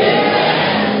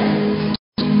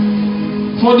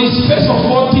 For the space of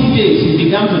 40 days, he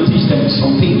began to teach them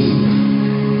some things.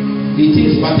 The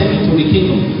things pertaining to the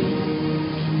kingdom.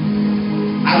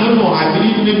 I don't know, I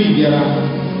believe maybe there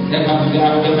might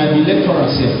be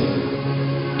lecturers here.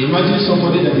 Imagine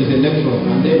somebody that is a lecturer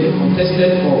and then they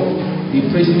contested for the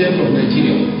president of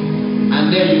Nigeria. And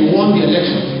then you won the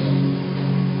election.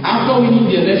 After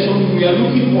winning the election, we are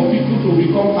looking for people to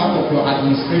become part of your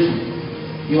administration,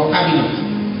 your cabinet.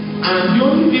 And the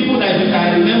only people that you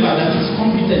can remember that is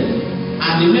competent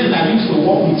are the men that used to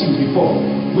work with you before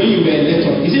when you were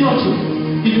elected. Is it not true?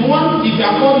 If you are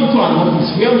called into an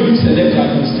office, where will you select your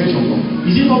administration from?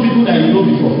 Is it not people that you know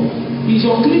before? It's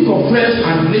your clique of friends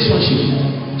and relationships.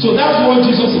 So that's what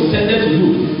Jesus intended to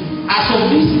do. As of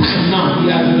this time now,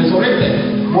 he has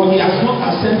resurrected, but he has not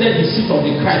ascended the seat of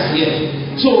the Christ yet.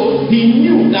 So he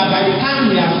knew that by the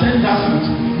time he ascends that seat,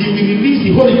 he will release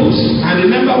the Holy Ghost. And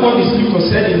remember what the scripture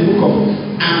said in the book of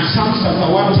Psalm chapter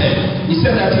 1 said. He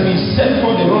said that he will send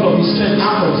forth the rod of his strength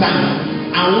out of Zion.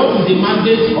 And what is the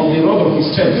mandate of the rod of his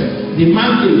strength? The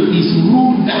mandate is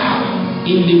rule thou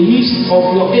in the midst of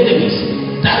your enemies.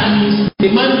 That means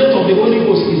the mandate of the Holy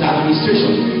Ghost is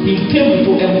administration. He came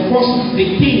to enforce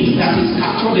the things that is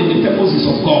captured in the purposes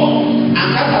of God. And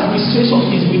that administration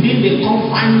is within the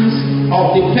confines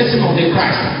of the person of the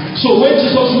Christ. So when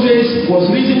Jesus was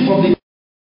risen from the dead,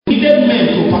 he needed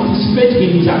men to participate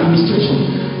in his administration.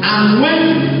 And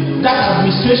when that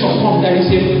administration comes, there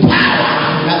is a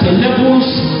power that enables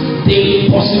the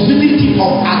possibility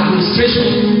of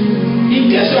administration. In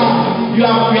case you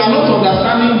are not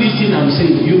understanding this thing I'm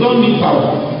saying, you don't need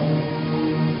power.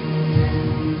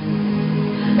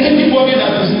 Anybody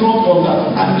that is not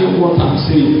understanding what I'm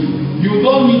saying, you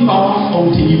don't need power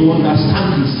until you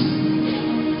understand this.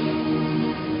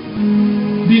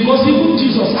 Because even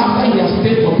Jesus, after he has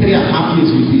stayed for 3.5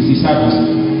 years with his disciples,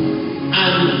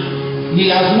 and he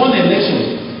has won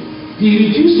election, he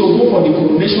refused to go for the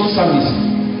coronation service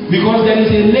because there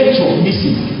is a lecture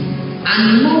missing. And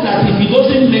you know that if he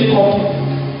doesn't make up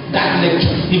that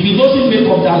lecture,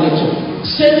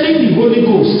 sending the Holy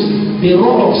Ghost, the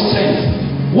rod of strength,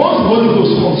 once the Holy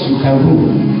Ghost comes, you can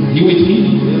rule. You with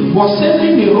me? But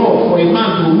sending the rod for a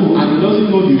man to rule and he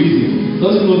doesn't know the reason,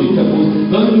 doesn't know the purpose,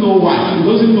 doesn't know why, he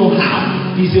doesn't know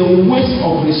how, is a waste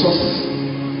of resources.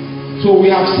 So we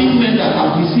have seen men that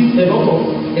have received a lot of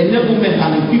enablement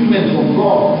and equipment from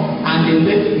God, and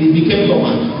they became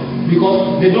dormant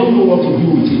because they don't know what to do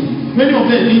with it. Many of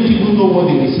them didn't even know what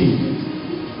they received.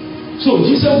 So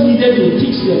Jesus needed to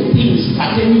teach them things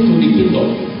pertaining to the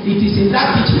kingdom. It is in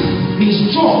that teaching.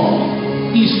 His job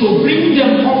is to bring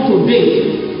them up to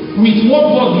date with what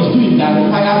God is doing that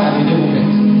requires an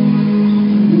enablement.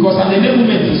 Because an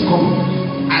enablement is coming,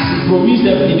 as he promised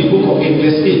them in the book of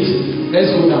verse 8.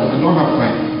 Let's go down. I don't have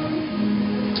time.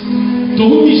 To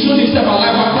whom he showed himself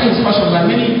alive after his passion by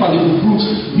many infallible proofs,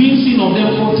 being seen of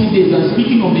them 40 days, and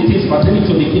speaking of the things pertaining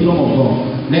to the kingdom of God.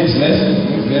 Next verse.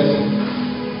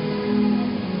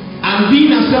 And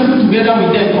being assembled together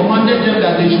with them, commanded them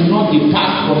that they should not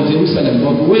depart from Jerusalem,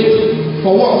 but wait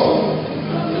for what?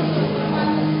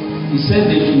 He said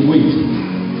they should wait.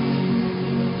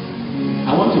 I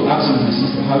want to ask you, my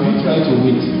sister, have you tried to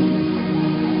wait?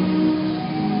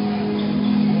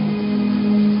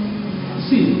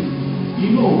 See, you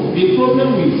know, the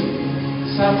problem with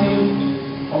certain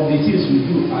of the things we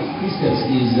do as Christians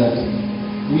is that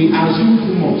we assume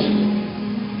too much.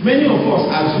 Many of us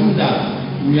assume that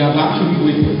we have actually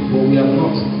waited, but we have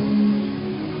not.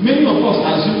 Many of us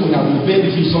assume we have obeyed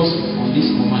Jesus on this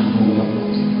command, but we have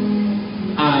not.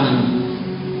 And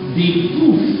the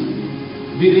proof,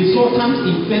 the resultant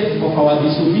effect of our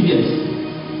disobedience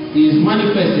is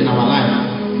manifest in our life.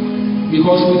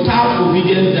 Because without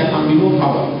obedience, there can be no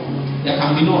power. There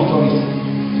can be no authority.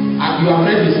 And you have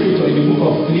read the scripture in the book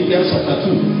of Philippians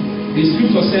chapter 2. The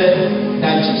scripture said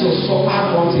that Jesus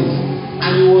suffered all things.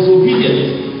 And he was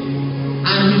obedient.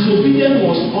 And his obedience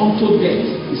was unto death.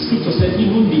 The scripture said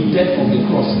even the death of the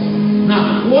cross.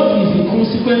 Now, what is the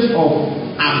consequence of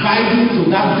abiding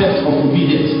to that depth of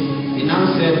obedience? He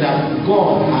now said that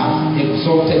God has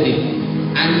exalted him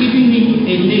and given him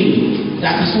a name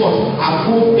that is what?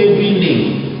 Above every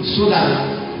name. So that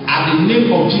at the name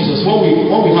of Jesus, what we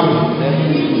have.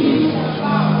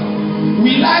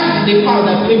 We like the fact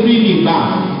that every knee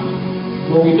bowed,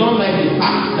 but we don't like the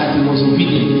fact that he was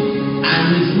obedient.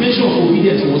 And his measure of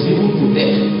obedience was even to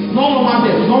death. Not normal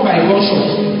death, not by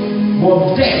gunshot,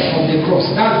 but death on the cross.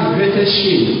 That's the greatest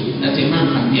shame that a man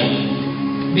can bear.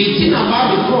 The thing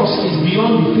about the cross is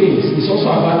beyond the pain, it's also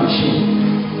about the shame.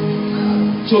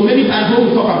 So many times when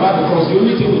we talk about the cross, the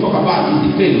only thing we talk about is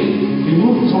the pain. We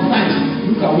move sometimes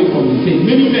look away from the pain.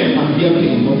 Many men can bear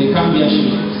pain, but they can't bear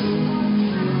shame.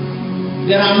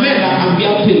 There are men that can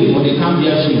bear pain, but they can't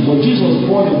bear shame. But Jesus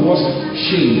bore the worst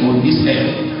shame on this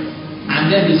earth. And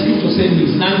then the scripture says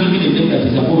he's now giving a name that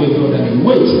is above every other name.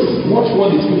 Wait, watch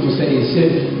what the scripture says. It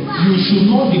said, you should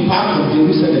not depart from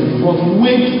Jerusalem, but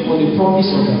wait for the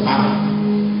promise of the Father.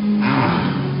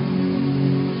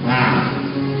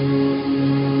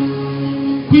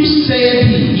 Which said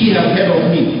he, ye have heard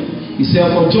of me. He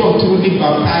said, for John truly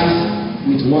baptized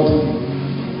with water,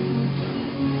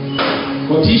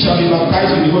 but ye shall be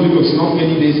baptized with the Holy Ghost not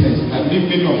many days hence. I believe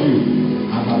many of you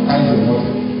are baptized in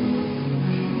water.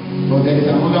 But there is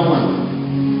another one,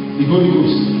 the Holy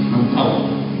Ghost and power.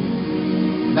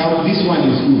 Now this one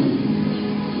is good.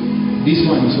 This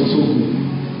one is also good.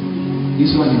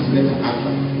 This one is better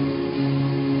after.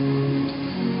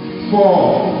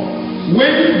 For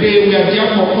when they were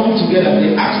therefore come together,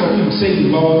 they asked of him,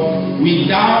 saying, Lord, will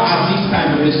thou at this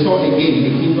time restore again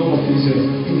the kingdom of Israel?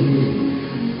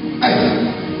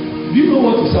 Do you know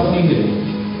what is happening here?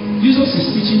 Jesus is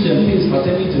teaching them things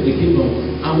pertaining to the kingdom,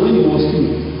 and when he was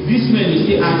through, this man is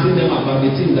still asking them about the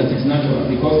thing that is natural,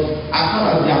 because as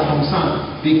far as they are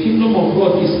concerned, the kingdom of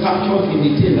God is captured in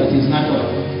the thing that is natural.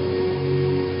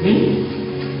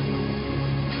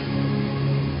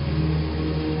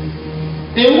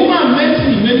 A woman met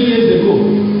me many years ago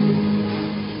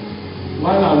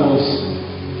while I was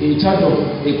in charge of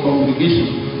a congregation,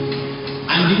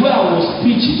 and the way I was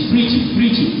preaching,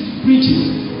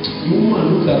 the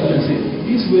woman looked at me and said,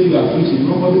 this way you are preaching,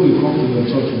 nobody will come to your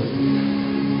church.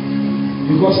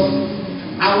 Because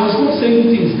I was not saying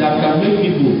things that can make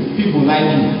people like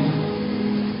me.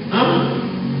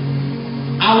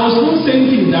 I was not saying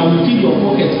things that will fill your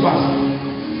pocket fast.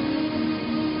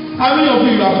 How many of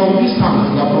you are from this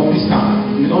town? You are from this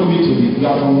town. You don't need to be. You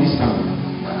are from this town.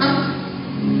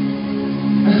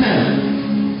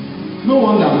 No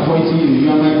wonder I'm pointing you.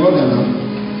 You are my brother now.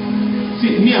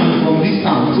 See, me, I'm from this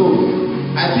town. So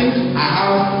I think I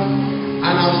have,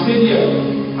 and I've stayed here.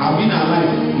 I've been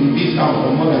alive in this town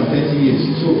for more than 30 years.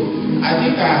 So I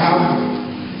think I've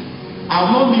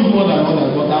not lived more than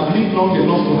others, but I've lived long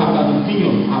enough to have an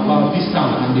opinion about this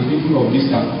town and the people of this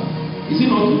town. Is it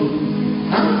not true?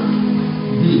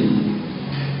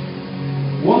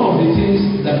 One of the things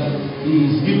that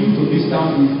is given to this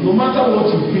town is no matter what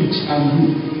you preach and do,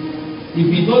 if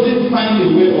it doesn't find a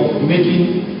way of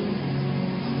making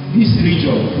this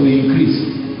region to increase,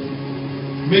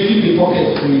 making the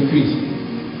pocket to increase,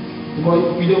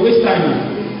 but you don't waste time.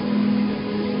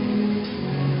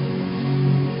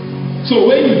 So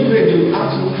when you pray, they will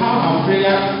ask you, how have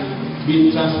prayer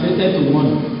been translated to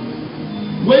money?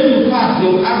 When you fast, they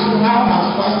will ask you, how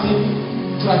has fasting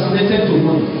translated to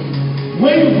money?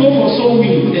 When you go for soul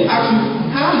winning, they ask you,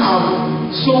 how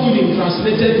have soul winning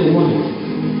translated to money?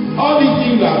 All these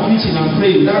things you are preaching and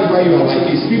praying, that's why you are like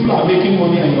this. People are making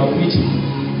money and you are preaching.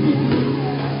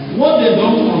 What they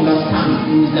don't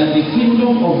understand is that the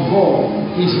kingdom of God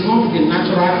is not a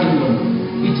natural kingdom.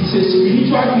 It is a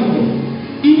spiritual kingdom.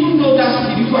 Even though that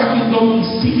spiritual kingdom is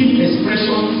seeking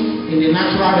expression in the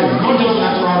natural realm, not just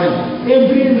natural realm,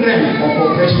 every realm of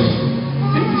oppression.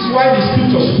 This is why the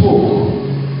scripture spoke,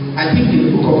 I think in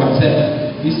the book of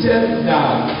Isaiah, he said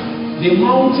that the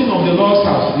mountain of the Lord's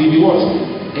house will be what?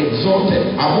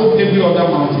 Exalted above every other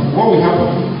mountain. What will happen?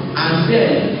 And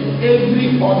then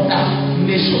every other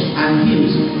nation and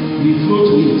hills will flow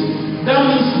to it.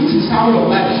 That means this is how your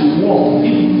life should work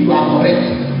if you are correct.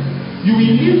 You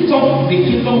will lift up the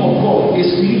kingdom of God, a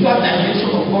spiritual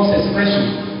dimension of God's expression.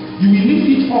 You will lift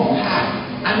it up high,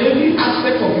 and every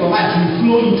aspect of your life will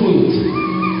flow into it.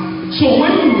 So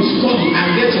when you study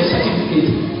and get your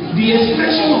certificate, the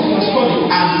expression of your study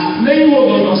and laying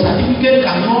hold on your certificate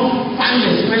cannot find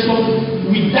expression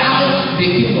without the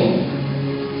kingdom.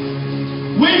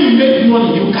 When you make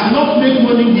money, you cannot make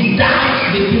money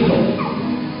without the kingdom.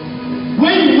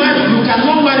 When you marry, you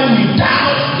cannot marry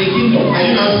without the kingdom. Are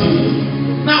you not seeing?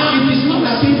 Now, it is not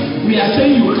as if we are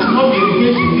saying you cannot be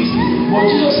engaged in this thing, but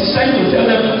Jesus is trying to tell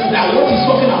them that what he's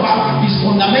talking about is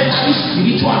fundamentally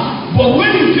spiritual. But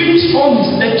when you finish all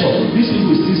this lecture, this thing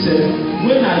will still say,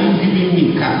 when are you giving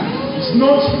me car? It's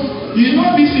not, you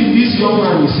know, this is this young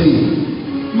man is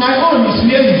saying. My own is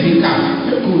where is the car?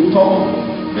 People talk.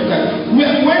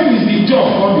 When is the job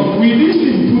coming? Will this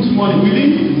thing put money? Will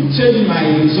it change my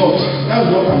results? That's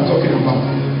what I'm talking about.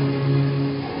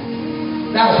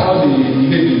 That's how they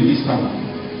behave in this town.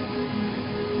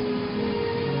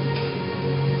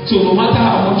 So no matter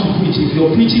how much you preach, if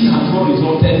your preaching has not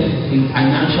resulted in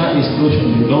financial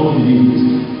explosion, they don't believe it.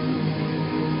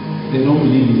 They don't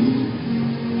believe it.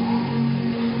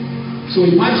 So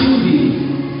imagine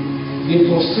the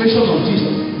frustration of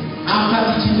Jesus after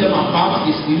teaching them about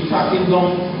a spiritual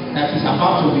kingdom that is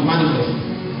about to be manifest.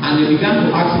 And they began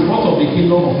to ask him, what of the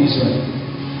kingdom of Israel?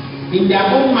 In their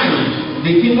own mind,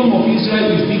 the kingdom of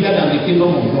Israel is bigger than the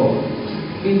kingdom of God.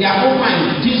 In their own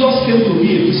mind, Jesus came to be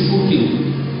a physical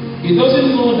king. He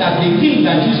doesn't know that the king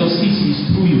that Jesus sees is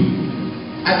through you.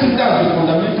 I think that's the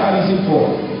fundamental reason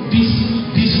for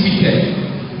this weekend.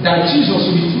 That Jesus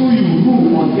will through you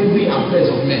rule on every affairs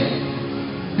of men.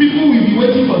 People will be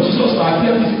waiting for Jesus to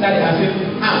appear physically and say,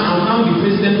 I'm now the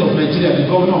president of Nigeria, the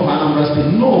governor of Anambra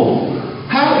State. No.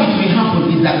 How it will happen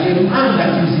is that a man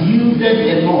that is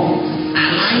yielded enough,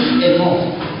 aligned enough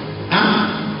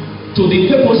to the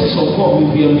purposes of God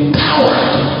will be empowered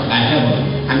by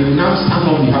heaven, and he will now stand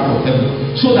on behalf of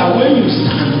heaven. So that when you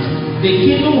stand, the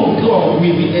kingdom of God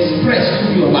will be expressed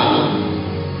through your life.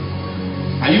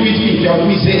 Are you with me? Can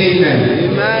we say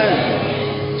amen?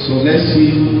 Amen. So let's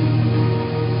see.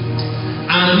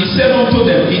 And he said unto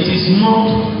them, it is not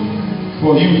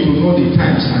for you to know the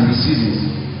times and the seasons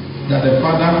that the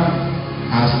Father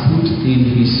has put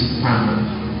in his hand.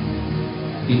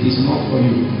 It is not for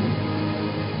you.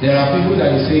 There are people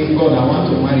that are saying, God, I want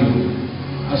to marry you.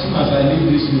 As soon as I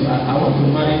leave this room, I want to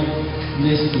marry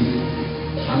next week.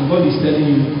 And God is telling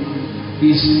you,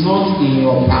 it's not in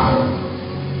your power.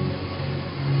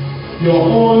 Your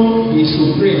own is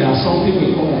to pray that something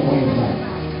will come upon your life.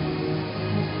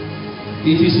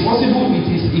 It is possible, it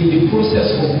is in the process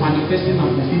of manifesting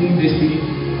and fulfilling destiny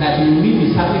that you meet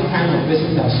a certain kind of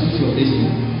person that suits your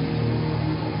destiny.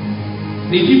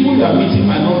 The people you are meeting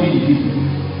might not be the people.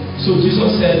 So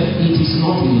Jesus said, it is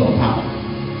not in your power.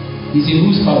 It's in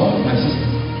whose power, my sister?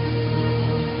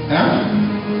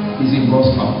 It's in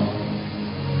God's power.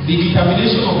 The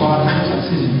determination of our times and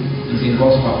seasons is in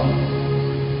God's power.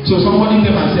 So somebody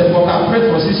came and said, but I prayed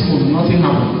for 6 months, nothing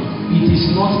happened. It is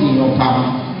not in your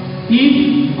power.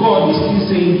 If God is still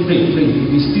saying pray, pray, if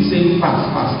He's still saying fast,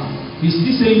 fast, He's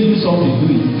still saying do something,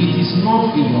 do it. It is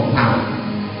not in your power.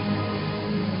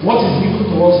 What is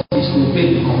given to us is to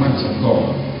obey the commands of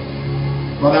God.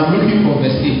 But I'm looking for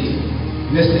verse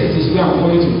 8. Verse 8 is where I'm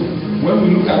going to. When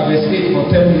we look at verse 8 for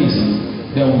 10 minutes,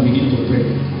 then we'll begin to pray.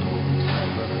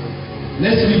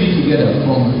 Let's read it together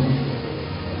from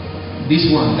this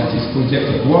one that is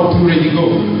projected. 1, 2, ready,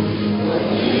 go.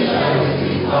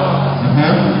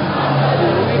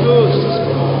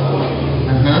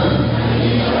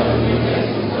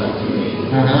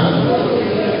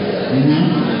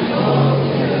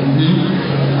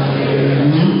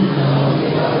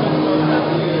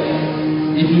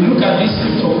 If you look at this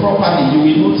scripture properly, you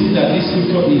will notice that this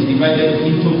scripture is divided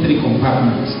into 3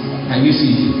 compartments. Can you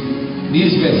see it?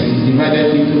 This verse is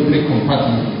divided into 3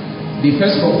 compartments. The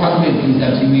first compartment is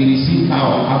that you will receive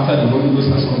power after the Holy Ghost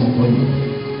has come upon you.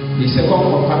 The second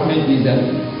compartment is that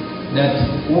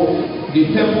the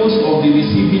purpose of the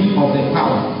receiving of the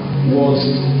power was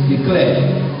declared.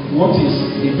 What is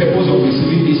the purpose of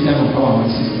receiving this kind of power, my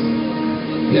sister?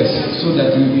 Yes, so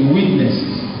that you will be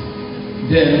witnesses.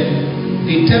 Then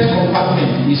the third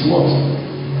compartment is what?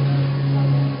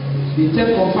 The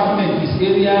third compartment is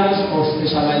areas of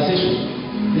specialization.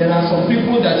 There are some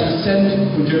people that is sent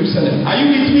to Jerusalem. Are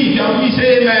you with me? Can we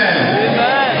say amen?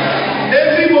 Amen.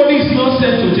 Everybody is not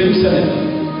sent to Jerusalem.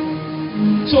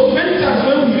 So many times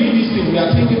when we read this thing, we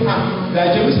are thinking,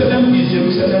 that Jerusalem is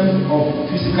Jerusalem of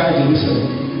physical Jerusalem.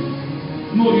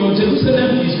 No, your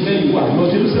Jerusalem is where you are. Your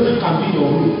Jerusalem can be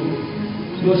your room.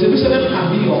 Your Jerusalem can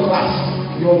be your class,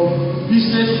 your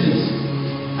business place.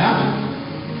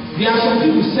 There are some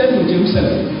people sent to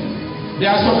Jerusalem. There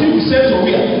are some people sent to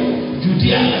where?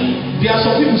 Judea. There are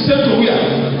some people sent to where?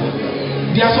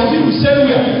 There are some people sent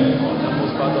where?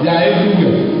 They are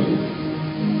everywhere.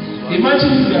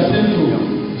 Imagine if you are sent to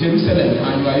Jerusalem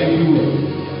and you are everywhere.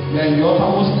 You are in the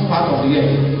uttermost part of the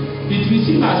earth. It will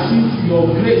seem as if your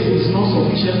grace is not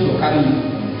sufficient to carry you.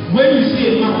 When you see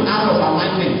a man out of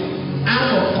alignment,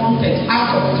 out of context,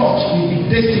 out of touch with the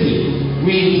destiny,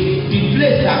 with the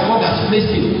place that God has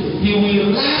placed him, he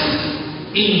will lack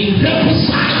in the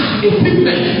requisite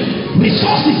equipment,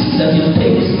 resources that it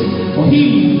takes for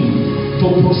him to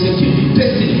prosecute the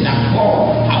destiny that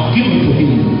God has given to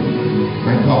him.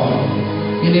 My God.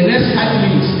 In the next 5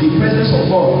 minutes, the presence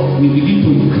of God will begin to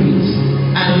increase,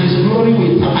 and his glory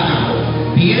will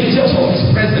the angels of his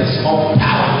presence of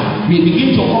power will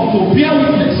begin to come to bear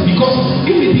witness. Because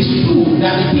if it is true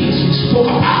that the things we spoke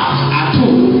about are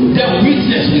true, then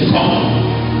witness will come.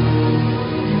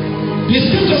 The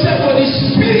scripture said, for the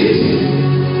spirit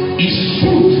is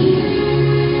truth.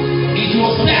 It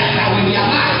was there that we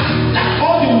realized that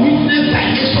all the witness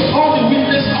dimension, all the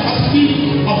witness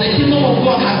capacity of the kingdom of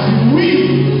God has been real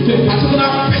to a particular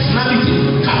personality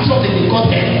captured in the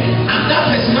Godhead. And that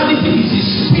personality is the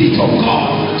Spirit of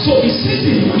God. So the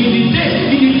season in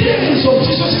the days of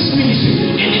Jesus'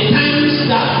 ministry, in the times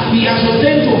that he has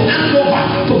ordained to hand over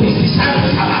to his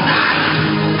disciples have arrived.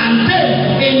 And then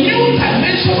a new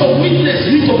dimension of witness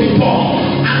needs to be born.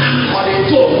 And according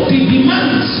to the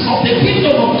demands of the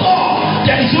kingdom of God,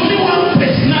 there is only one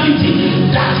personality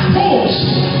that holds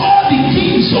all the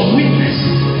keys of witness.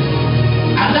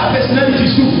 And that personality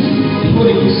is who? The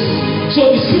Holy Ghost.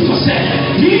 So the scripture said,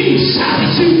 he shall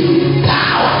receive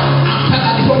power after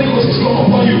that the Holy Ghost is come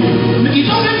upon you. It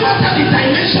doesn't matter the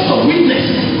dimension of witness.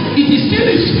 It is still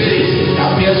the Spirit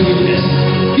that bears witness.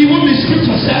 Even the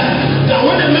scripture said that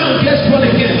when a man gets born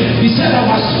again, he said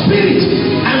our spirit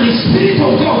and the Spirit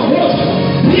of God was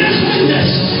bears witness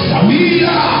that we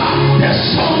are the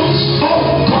sons of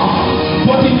God.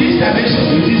 But in this dimension,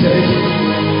 it is everything.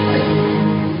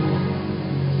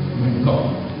 My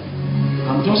God,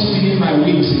 I'm just feeling my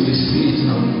wings in the Spirit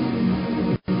now.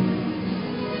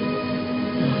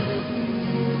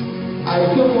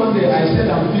 I came one day, I said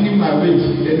I'm feeling my wings.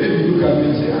 And then you look at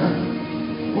me and say,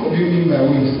 what do you mean by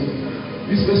wings?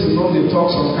 This person knows they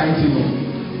talk some kind thing.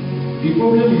 The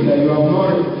problem is that you have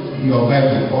not read your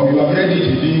Bible, or you have read it,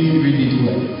 you didn't read it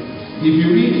well. If you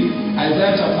read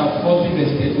Isaiah chapter 40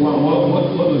 verse 31,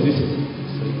 what does it say?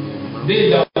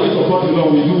 They that wait upon the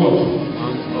Lord will do what?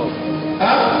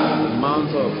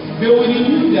 Mount up. They will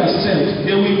renew their strength.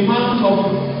 They will mount up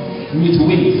with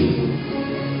wings.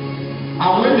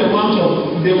 And when they mount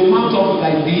up, they will mount up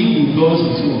like the eagle does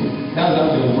its own. That's how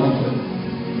they will mount up.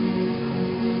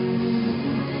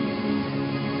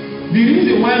 The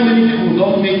reason why many people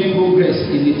don't make progress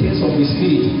in the things of the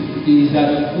Spirit is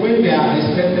that when they are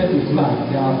expected to fly,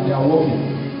 they are walking.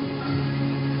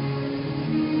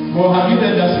 But have you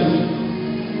read that scripture?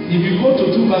 If you go to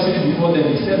 2 verses before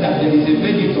them, it said that there is a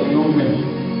verdict on young men.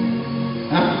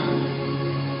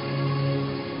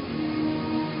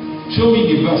 Show me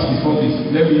the verse before this.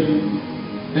 Let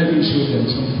me show them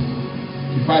something.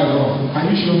 If I wrong, can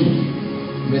you show me?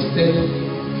 Verse 10.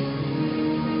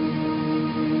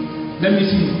 Let me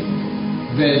see.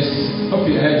 Verse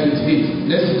 28.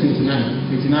 Let's see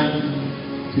 29.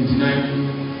 29.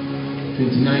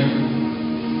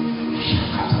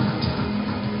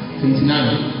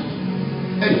 29.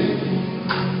 Hey.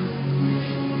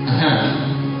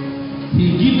 He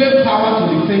giveth power to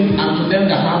the faint, and to them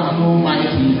that have no might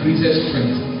he increases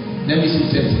strength. Let me see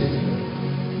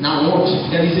 30. Now watch.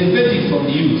 There is a verdict from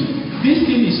the youth. This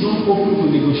thing is not open to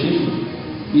negotiation.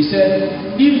 He said,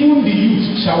 even the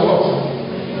youth shall what?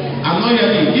 I'm not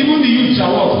hearing. Even the youth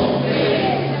shall what?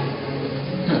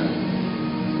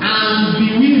 And be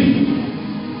weary.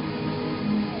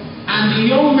 And the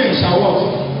young men shall what?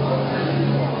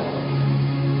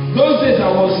 Those days I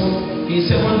was in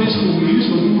secondary school, we used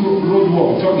to do road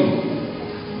walk, jogging.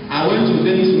 I went to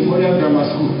Dennis Memorial Grammar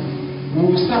School. We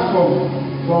will start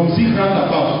from Zik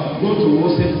roundabout, go to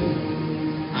Ose.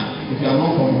 If you are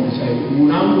not from Ose, we will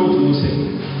now go to Ose.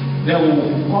 Then we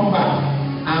will come back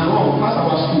and run past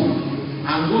our school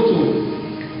and go to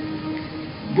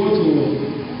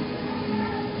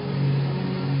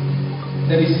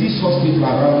there is this hospital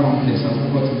around one place. I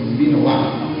forgot it. It's been a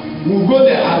while. We will go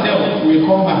there and then we will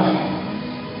come back.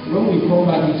 When we come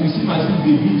back, it will seem as if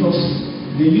they beat us.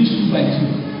 They use 2 by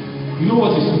 2. You know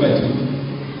what is 2 by 2?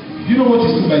 Do you know what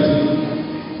is 2 by 2?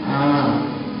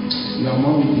 You are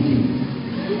not thinking.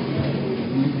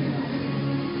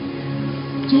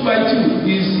 2 by 2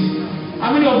 is,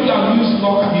 how many of you have used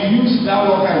locker? You use that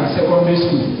locker in secondary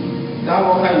school. That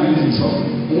locker you use is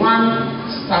one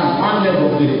stand, one leg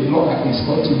of the locker is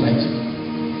called 2 by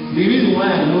 2. The reason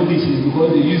why I know this is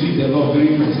because they use it a lot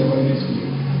during my secondary school.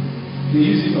 They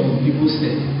use it on people's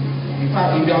head. In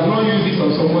fact, if they have not used it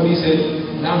on somebody's head,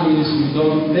 that means we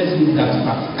don't. Let's leave that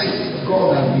part.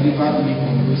 God has delivered me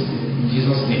from those things in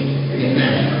Jesus' name.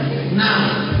 Amen.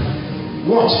 Now,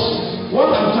 watch.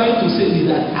 What I'm trying to say is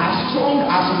that as strong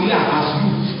as we are as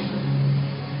youth,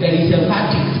 there is a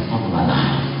verdict on our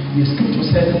life. The scripture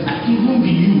says that even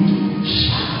the youth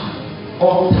shall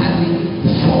utterly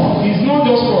fall. It's not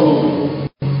just fall.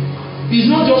 It's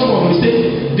not just fall. He said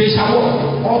they shall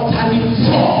utterly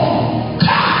fall.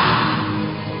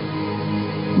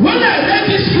 When I read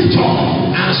this scripture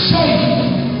and saw it,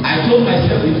 I told myself,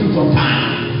 myself the truth of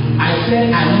time. I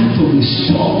said I need to be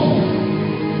sure.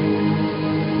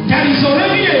 There is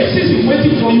already a season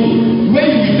waiting for you where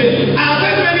you will fail. I have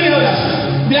heard many elders.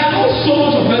 They are not so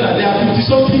much of elders. They are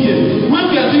 50-something years.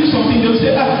 When we are doing something, they will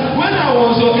say, when I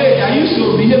was your age, I used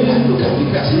to behave. I look at the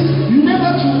person. You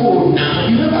never too old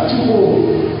now. You never too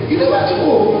old. You never too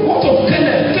old. What of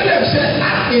Caleb? Caleb said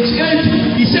at age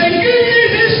 80, he said, give me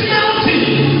this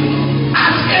mountain.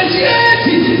 At age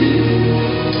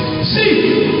 80.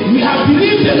 See, we have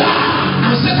believed the lie,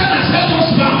 and Satan has held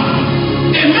us bound.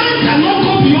 A man cannot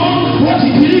go beyond what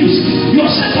he believes. Your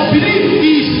set of belief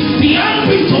is the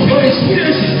ambit of your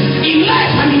experiences in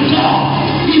life and in God.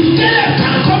 If Caleb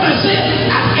can come and say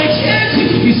at age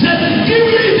 80, he said, give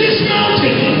me this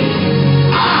mountain.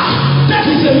 That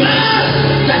is a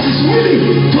man that is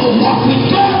willing to walk with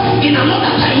God in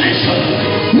another dimension.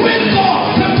 When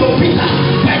God came to Peter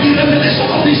by the revelation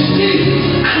of the Spirit,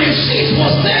 and a sheet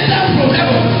was sent down from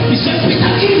heaven, he said, Peter,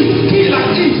 kill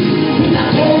and eat. Peter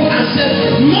told and said,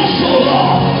 not so,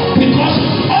 Lord, because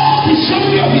all the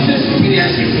summary of his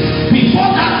experiences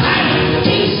before that time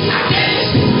is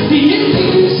against the new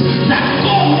things that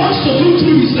God wants to do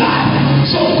through his life.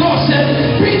 So God said,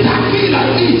 Peter, kill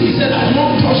and eat. He said, I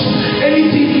won't touch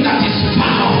anything that is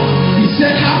foul. He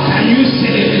said, how can you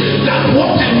say that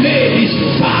what I made is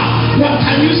foul? What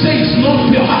can you say is not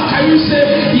pure? How can you say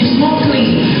it's not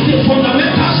clean? The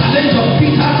fundamental challenge of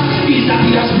Peter is that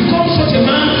he has become such a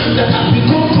man that has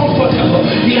become comfortable.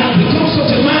 He has become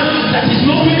such a man that is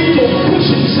not willing to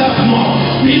push himself more.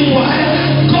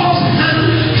 Meanwhile, God's hand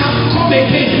has come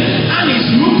again and is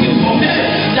looking for men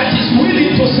that is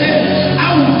willing to say,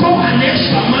 I will go an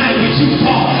extra mile with you,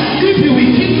 God. If you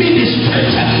will give me the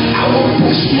strength, I will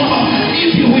push more.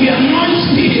 If you will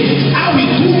anoint me, I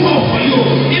will do more for you.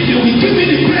 If you will give me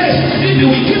the grace, if you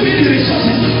will give me the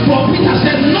resources. But Peter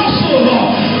said, not so,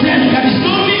 Lord. Then there is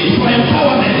no need for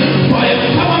empowerment. For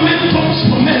empowerment comes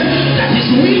from men that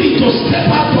is willing to step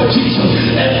out for Jesus.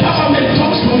 Empowerment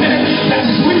comes from men that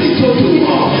is willing to do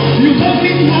more. You don't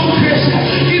need more grace.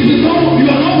 If you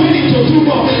are not willing to do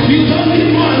more. You don't need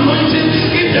more anointing.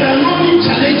 If there are no new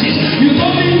challenges, you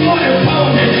don't need more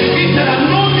empowerment. If there are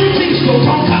no new things to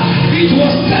conquer, it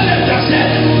was Caleb that said,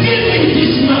 give me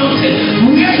this mountain.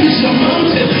 Where is your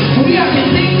mountain? Where are the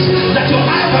things that your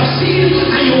eyes have seen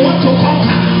and you want to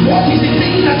conquer? What is the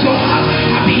thing that your heart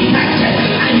have been impacted?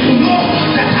 And you know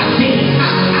that at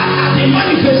the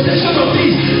manifestation of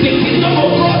this, the kingdom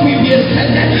of God will be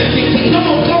extended. The kingdom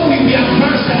of God will be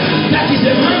advanced. That is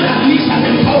a man that needs an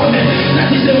empowerment.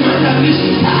 That is a man that needs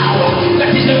power.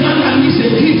 That is a man that needs a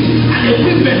gift and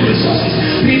equipment, resources,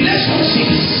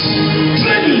 relationships,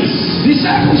 trainings,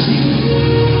 discipleship.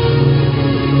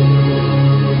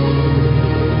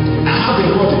 I have a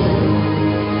body.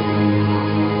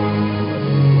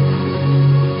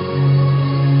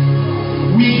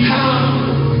 We have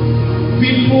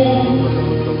people,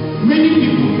 many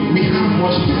people, we have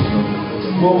much people,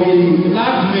 but we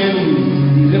lack men with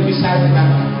the requisite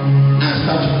background and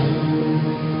stature.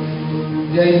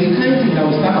 There is a kind of thing that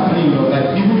will start happening in your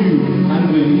life, even you can't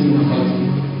do anything about it.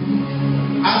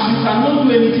 As you cannot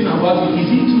do anything about it, is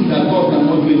it true that God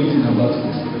cannot do anything about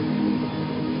it?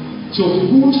 So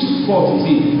whose fault is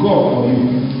it, God or you?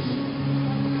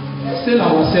 Let's tell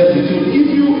ourselves the truth. If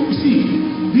you see,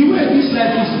 the way this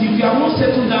life is, if you are not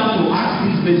settled down to ask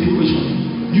this basic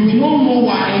question, you will not know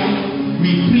why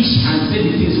we preach and say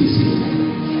the things we say.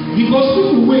 Because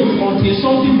people wait until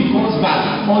something becomes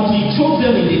bad, until it chokes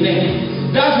them in the neck.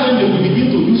 That's when they will begin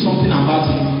to do something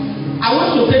about it. I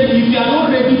want to tell you, if you are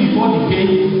not ready before the day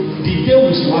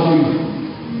will swallow you.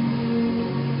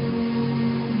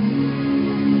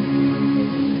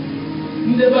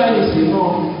 Never is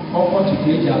no offer to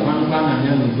take a man and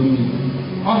young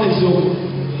women. All the so.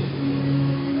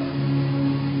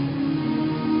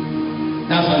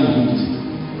 That's how you do it.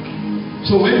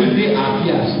 So when the day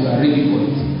appears, you are ready for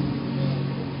it.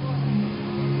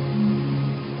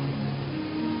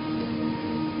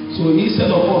 So instead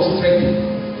of us trekking,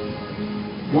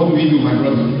 what do we do, my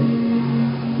brother?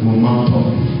 We mount up.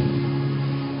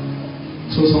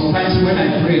 So sometimes when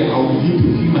I pray, I will begin to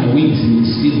feel my wings in the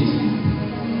spirit.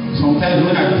 Sometimes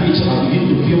when I preach, I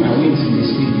begin to feel my wings in the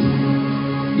spirit.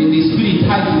 In the spirit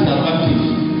has its advantage.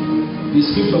 The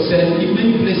scripture says in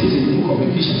many places in the book of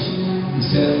Ephesians, he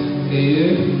said,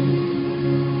 they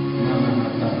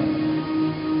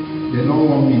don't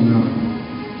want me now.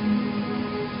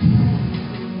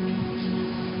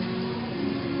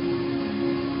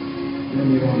 Let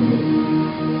me run look.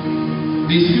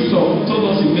 The scripture told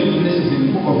us in many places in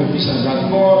the book of Ephesians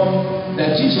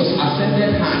that Jesus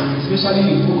ascended high, especially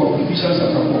in the book of Ephesians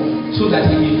chapter 4, so that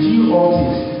he may fill all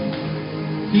things.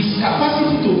 His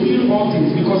capacity to feel all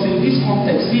things, because in this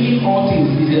context, feeling all things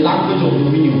is a language of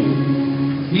dominion.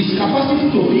 His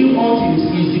capacity to feel all things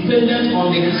is dependent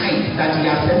on the height that he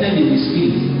ascended in the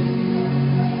spirit.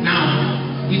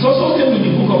 Now, it also came in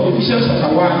the book of Ephesians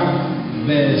chapter 1,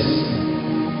 verse,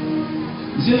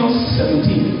 is it not 17?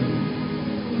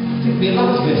 I think the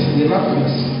last verse.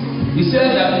 He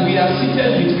said that we are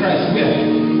seated with Christ. Where?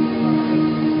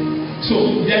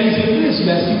 So there is a place we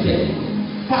are seated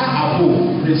far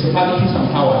above principalities and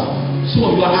powers.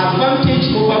 So your advantage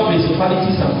over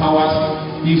principalities and powers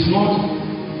is not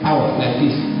power like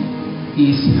this,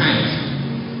 is height.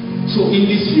 So in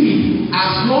the spirit,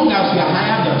 as long as you are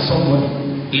higher than somebody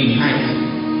in height,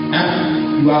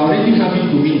 you are already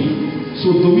having dominion.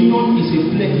 So dominion is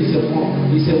a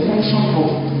function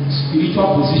of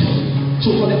spiritual position.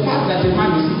 So for the fact that a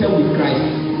man is seated with Christ,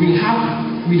 we have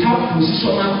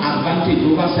positional advantage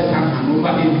over Satan and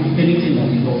over anything that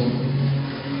he does.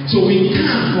 So we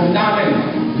can from that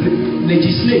end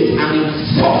legislate and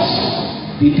enforce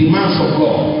the demands of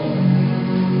God.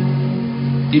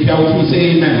 If you are with me,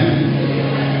 say amen.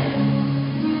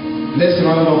 Let's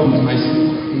round up with my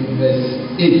in verse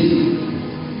 8.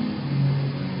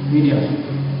 Media,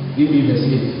 give me verse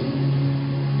 8.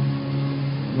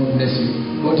 God bless you.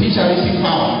 But he shall receive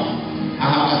power.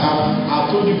 I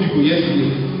told you people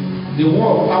yesterday, the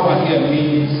word power here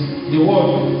means, the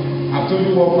word, I've told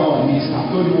you what power means, I've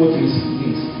told you what receive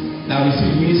means. Now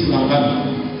receive means lambano.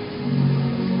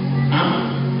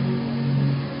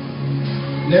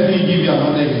 Let me give you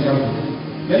another example.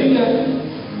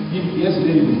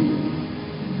 Yesterday,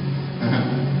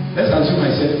 let's assume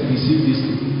I said receive this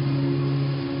thing.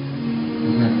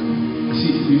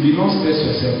 See, you will not stress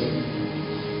yourself.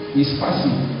 It's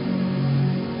passive.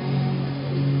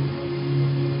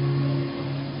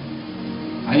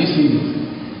 Are you seeing it?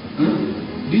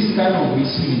 This kind of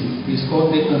receiving is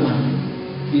called the command.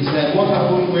 It's like what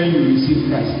happens when you receive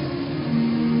Christ.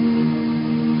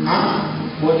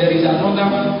 But there is another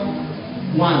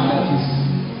one that is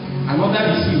another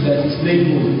receive that is plain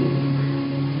mode.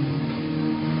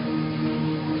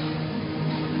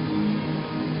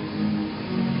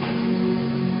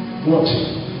 Watch.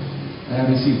 I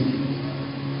have received.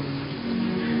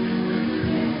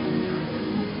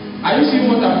 Are you seeing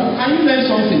what can you learn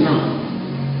something now?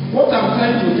 What I'm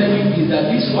trying to tell you is that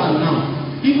this one now,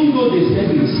 even though they said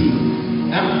receive,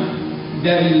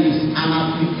 there is an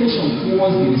application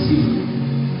towards the receiving.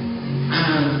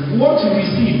 And what you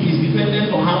receive is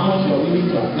dependent on how much you are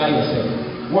willing to apply yourself.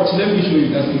 Watch, let me show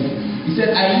you that thing. He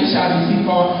said, I shall receive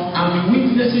power and be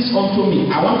witnesses unto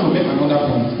me. I want to make another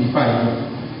point before I go.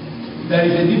 There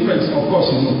is a difference, of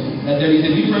course, you know, that there is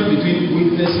a difference between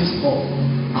witnesses of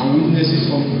and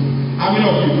witnesses unto. How many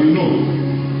of people you know?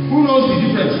 Who knows the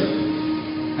difference?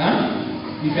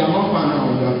 If you are not found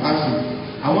now, you are asking.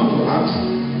 I want to ask.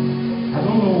 I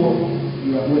don't know what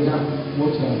you are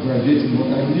graduating,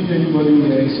 but I believe anybody who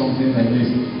wearing something like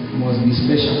this must be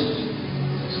special.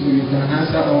 So you can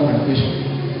answer all my questions.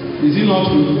 Is it not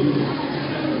true?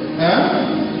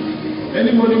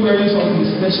 Anybody wearing something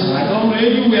special? I don't know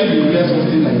anywhere you wear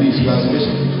something like this, you are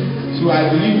special. So I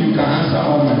believe you can answer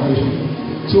all my questions.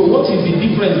 So what is the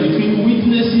difference between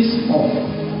witnesses of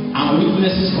and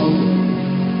witnesses unto?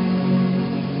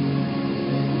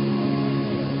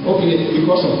 Okay,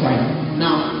 because of time.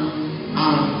 Now,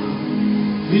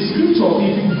 the scripture,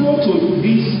 if you go to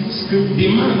this script, the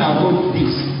man that wrote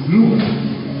this, Luke,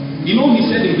 you know he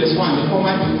said in verse 1, the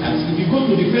former Peter, if you go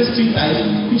to the first 3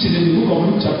 times, which is in the book of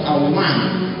Luke chapter 1,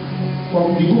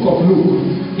 from the book of Luke,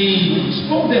 he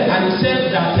spoke there and he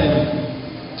said that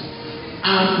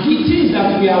and the things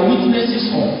that we are witnesses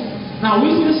of. Now,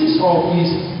 witnesses of is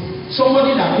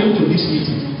somebody that came to this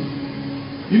meeting.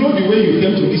 You know the way you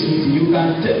came to this meeting, you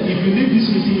can tell, if you leave this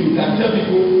meeting, you can tell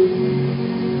people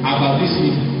about this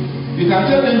meeting. You can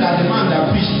tell them that the man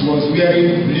that preached was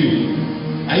wearing blue.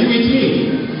 Are you with me?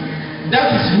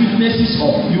 That is witnesses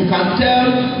of. You can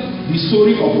tell the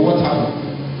story of what happened.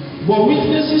 But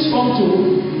witnesses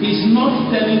unto is not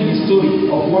telling the story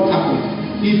of what happened.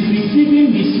 It's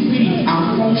receiving the spirit and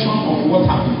function of what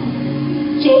happened.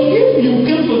 So if you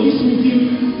came to this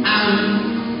meeting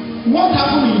and what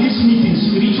happened in this meeting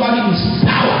spiritually is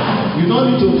power, you don't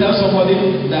need to tell somebody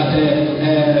that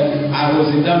I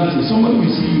was in that meeting. Somebody will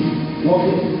see you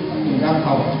walking in that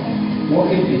power,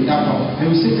 walking in that power, and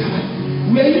you say,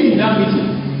 were you in that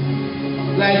meeting?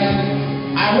 Like,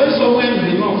 I went somewhere in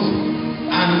the north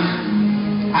and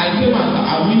I came and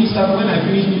I ministered when I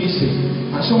finished ministering.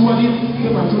 And somebody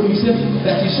came and told me, he said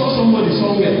that he saw somebody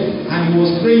somewhere and he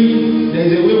was praying. There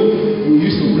is a way we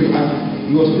used to pray, and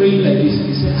he was praying like this.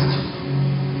 He said,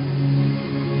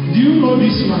 do you know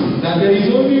this that there is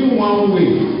only one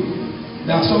way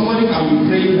that somebody can be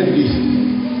praying like this,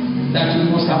 that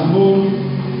you must have known.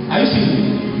 Are you seeing me?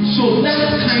 So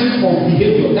that kind of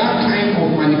behavior, that kind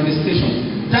of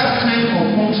manifestation, that kind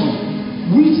of function,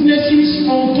 witnesses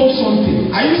unto something.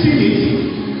 Are you seeing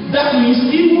it? That means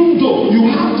even though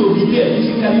you have to be there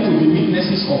physically to be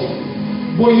witnesses of,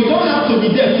 but you don't have to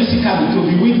be there physically to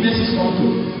be witnesses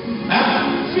unto.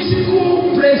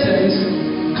 Physical presence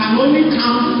can only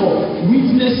count for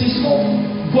witnesses of.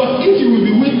 But if you will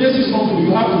be witnesses of,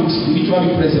 you have to be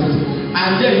spiritually present.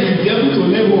 And then you will be able to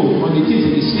level on the things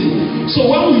in the spirit. So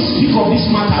when we speak of these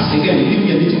matters again, give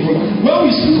me a little more. When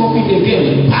we speak of it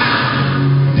again,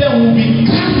 then we'll be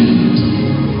carried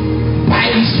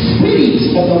by the spirit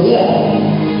of the Lord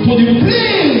to the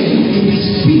plane in the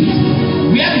spirit.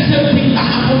 We have the same thing that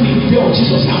happened in the day of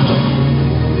Jesus happened.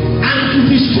 And it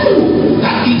is true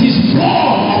that it is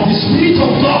born of the Spirit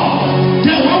of God.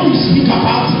 Then when we speak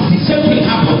about it, the same thing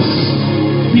happens.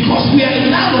 Because we are in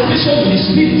that location in the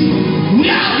Spirit. We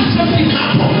are the same thing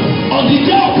happened on the day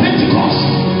of Pentecost.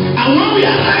 And when we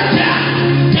are right there,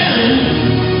 then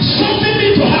something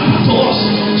needs to happen to us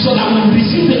so that we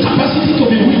receive the capacity to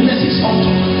be witnesses of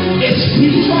a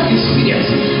spiritual experience,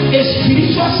 a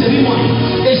spiritual ceremony,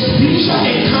 a spiritual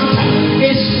encounter, a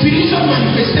spiritual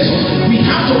manifestation. We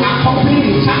have to accompany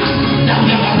the fact that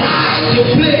we have arrived a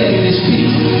plane in the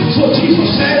spirit. So Jesus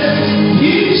said,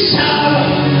 "Ye shall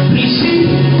receive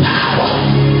power."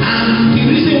 And the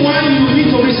reason why you need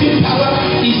to receive power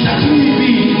is that you will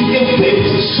be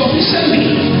equipped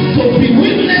sufficiently to be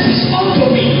witnesses unto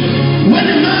me. When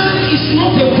a man is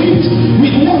not equipped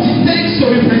with what it takes to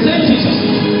represent Jesus,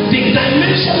 the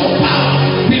dimension of power.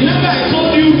 Remember, I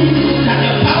told you that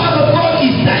the power of God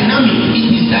is dynamic.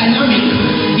 It is dynamic.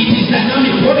 It is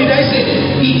dynamic. What did I say?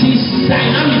 It is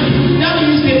dynamic. That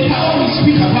means the power we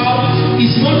speak about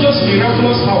is not just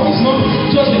miraculous power. It's not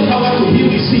just the power to heal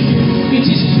the sick. It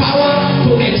is power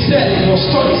to excel in your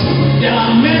studies. There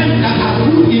are men that are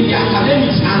good in the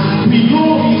academics, and we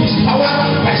know it is power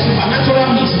by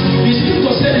supernatural means. The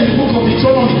scripture said in the book of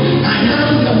Deuteronomy, "I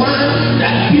am the one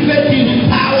that giveth you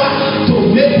power to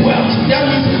make wealth." That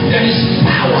means there is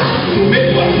power to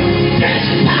make wealth. There is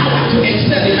power to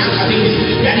excel in academics.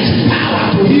 There is power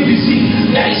to heal the sick.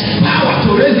 There is power to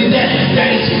raise the dead.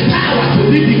 There is power to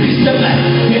live the Christian life.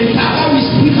 The power we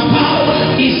speak about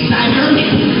is dynamic.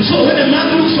 So when a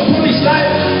man looks upon his life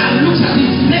and looks at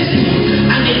his destiny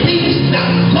and the things that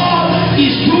God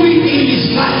is doing in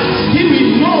his life, he will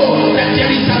know that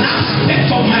there is an aspect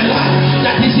of my life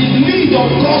that is in need of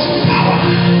God's power.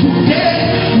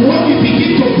 Today, when we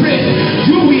begin to pray,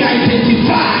 you will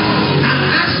identify an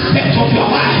aspect of your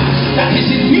life that is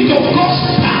in need of God's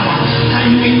power, and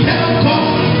you will tell God,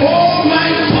 "Oh my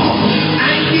God,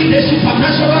 I need a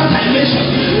supernatural dimension.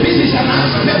 This is an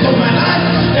aspect of my life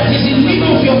that is in need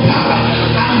of your power.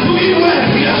 I'm doing well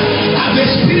here. I've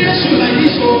experienced you like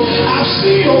this, so I've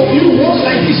seen you walk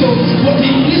like this, so but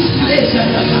in this place,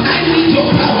 I need your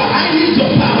power. I need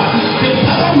your power." The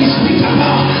power we speak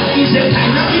about is a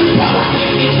dynamic power.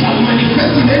 It can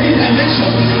manifest in any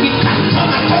dimension. It can come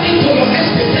according to your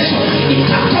expectation. It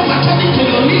can come according to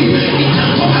your need. It can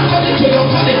come according to your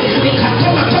calling. It can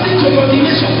come according to your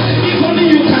dimension. If only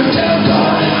you can tell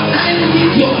God, "I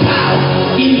need your power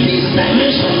in this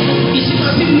dimension." It seems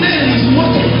as if man is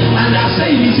mocking and are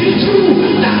saying, "Is it true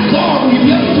that God will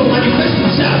be able to manifest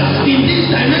himself in this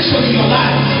dimension in your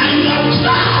life?" And you have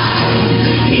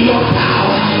tried in your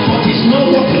power, but it's not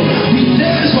working. The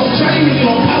days of trying in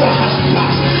your power has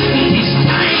passed. It is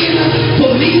time to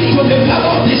live for the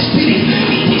power of the Spirit.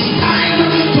 It is time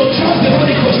to trust the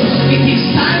Holy Ghost. It is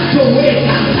time to wait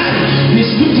and tarry. The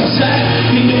scripture said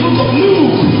in the book of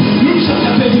Luke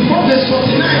chapter 24, verse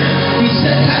 49, he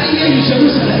said, "Tarry ye in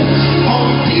Jerusalem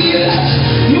until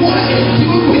you are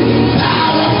endued with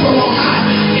power from on high."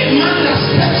 A man that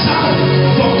steps out,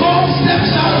 for God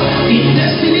steps out in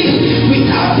destiny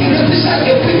without the requisite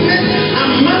equipment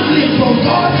and mantling from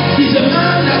God, is a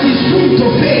man that is doomed to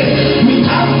fail.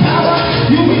 Without power,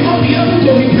 you will not be able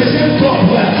to represent God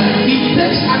well. It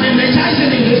takes an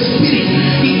energizing in the spirit.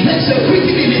 It takes a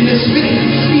quickening in the spirit.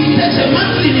 It takes a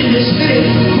mantling in the spirit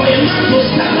for a man to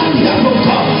stand on behalf of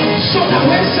God. So that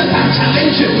when Satan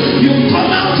challenges you, you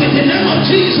come out in the name of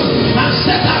Jesus and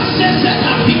Satan says that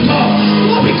because,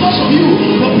 not because of you,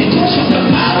 but because of the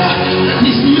power that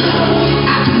is now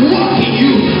at work in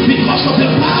you, because of the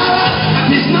power that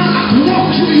is now at work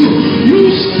through you, you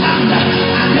stand,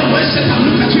 and then when Satan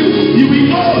look at you, you will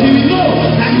know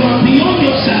that you are beyond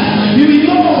yourself. You will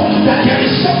know that there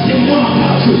is something more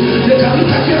about you. They can look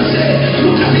at you and say,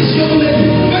 "Look at this young lady,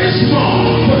 very small,"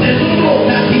 but they don't know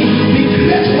that the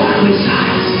great one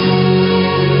resides.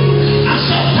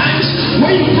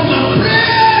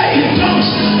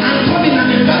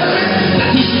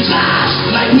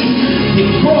 already, the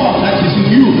God that is in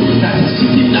you, that is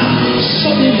sitting down,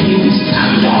 suddenly he will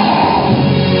stand up.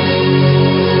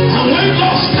 And when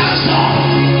God stands up,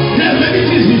 there are many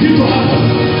things begin to happen.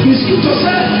 The scripture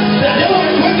said that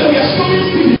when they were storming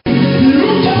Stephen, he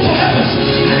looked up to heaven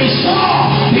and he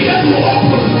saw the heaven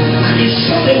open, and he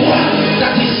saw the one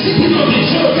that is sitting on the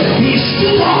throne. He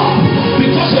stood up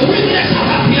because a witness had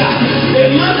appeared, a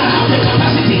man that has the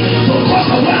capacity to cause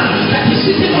the one that is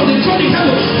sitting on the throne in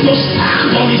heaven to stand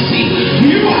on his feet.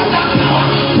 You have that power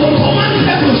to command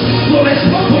heaven to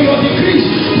respond to your decrees,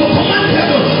 to command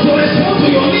heaven to respond to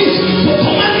your needs, to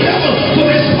command heaven to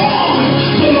respond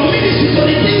to your ministry, to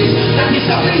the things that is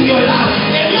happening in your life.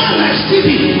 A man like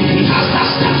Stephen, he has that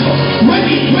stature. When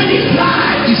he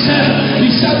cried, he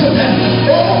said to them,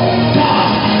 oh God,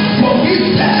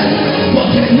 forgive them,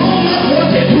 but they know not what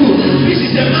they do. This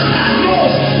is a man that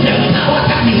knows the power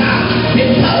that he has, the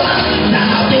power that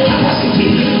has the capacity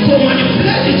to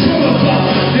manipulate the throne of God,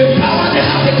 the power that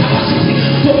has the capacity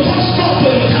to cause God to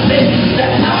intervene, the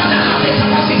power that has the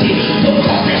capacity to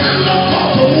cause the hand of God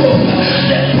to move,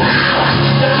 the power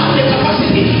that has the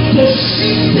capacity to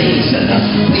shift things in the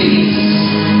spirit.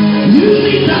 You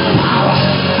need that power,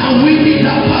 and we need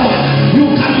that power. You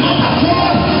cannot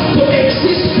afford to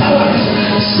exist powers.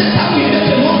 Satan will make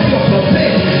a mockery of your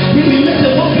faith. He will make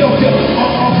a mockery of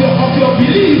your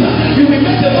belief. He will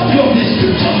make a mockery of the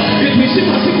scripture. It will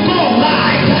seem as if God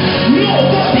lied. No,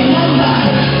 God did not lie.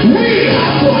 We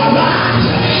have to arise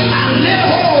and lay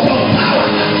hold of power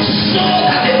so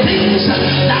that the things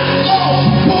that God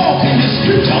spoke in the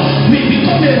scripture will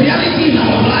become a reality in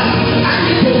our life. I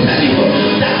need to tell you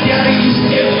that there is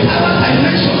a power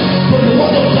dimension to the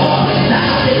word of God that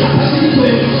has the capacity to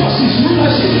enforce his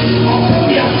rulership upon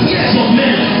the affairs of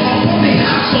men, upon the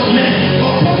hearts of men,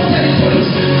 upon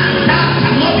territories, and that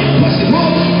cannot be possible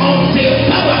until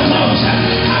power comes.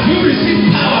 Have you received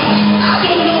power? I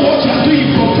don't know what you are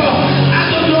doing for God. I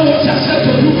don't know what you are set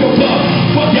to do for God,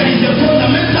 but there is a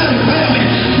fundamental requirement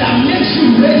that makes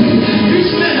you ready.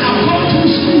 These men have gone through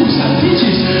schools and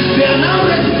teachings. They are now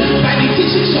ready by the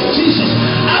teachings of Jesus.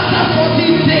 After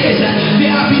 40 days, they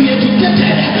have been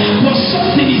educated, but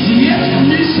something is yet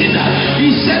missing.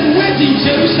 He said, wait in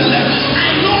Jerusalem. I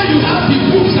know you have the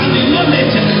books and the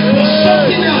knowledge, but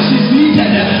something else is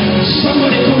needed.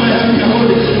 Somebody come and help me hold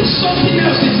it. Something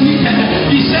else is needed.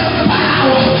 He said,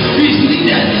 power is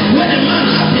needed. When a man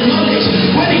has the knowledge,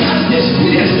 when he has the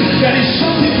experience, there is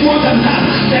something more than that.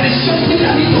 There is something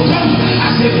that needs to come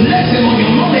as a blessing on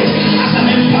your knowledge, as an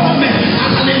empowerment,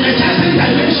 as an energizing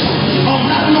dimension on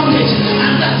that knowledge,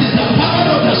 and that is the power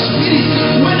of the Spirit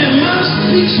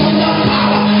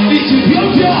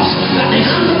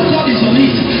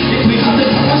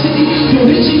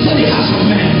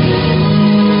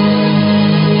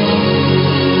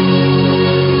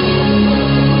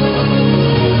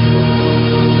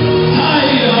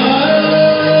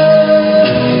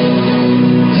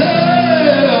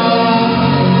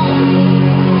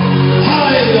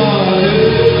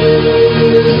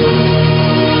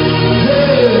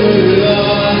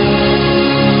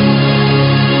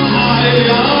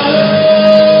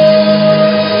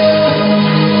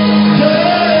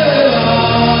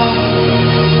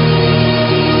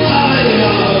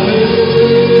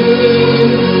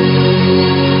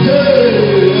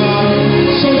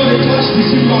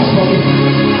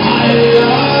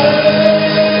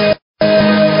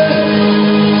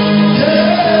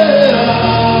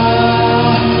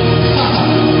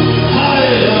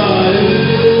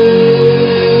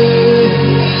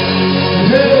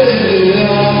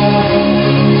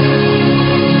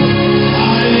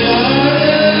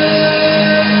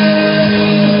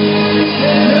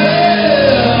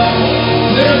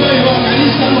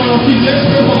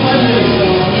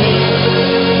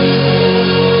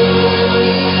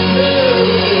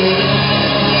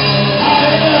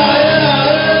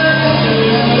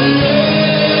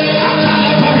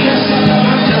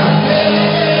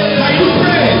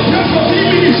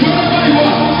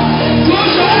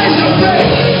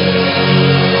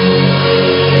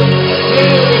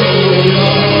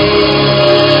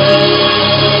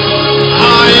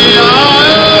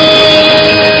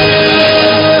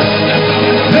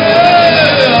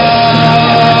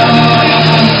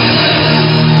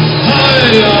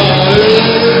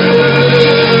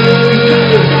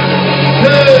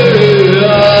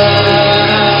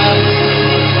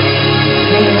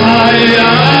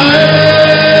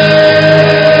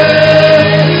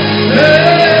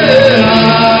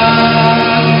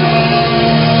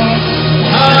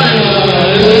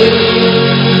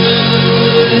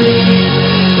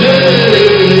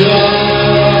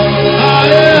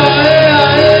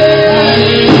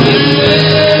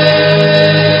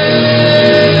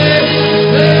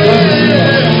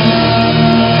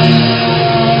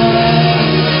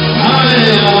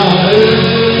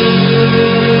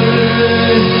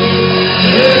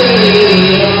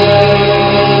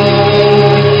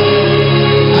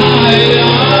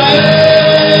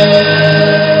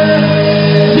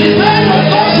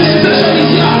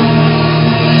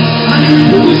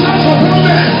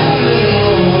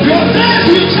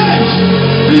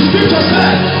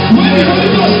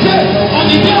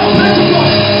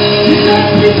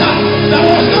Peter that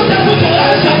was not able to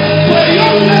answer for a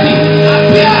young lady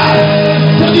appeared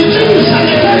to the Jews and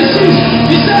the Pharisees.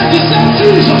 He said, the same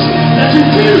Jesus that you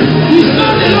killed is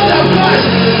not the Lord of Christ.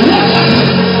 What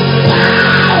happened?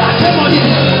 Power came on him.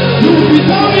 You will be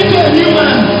turned into a new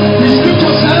man. The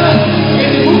scripture said in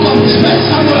the book of 1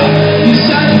 Samuel, he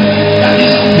said that the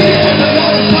Spirit of the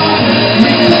Lord God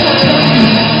will come upon you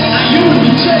and you will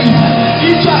be changed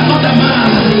into another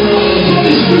man. God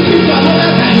is looking to another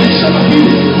dimension of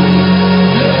you.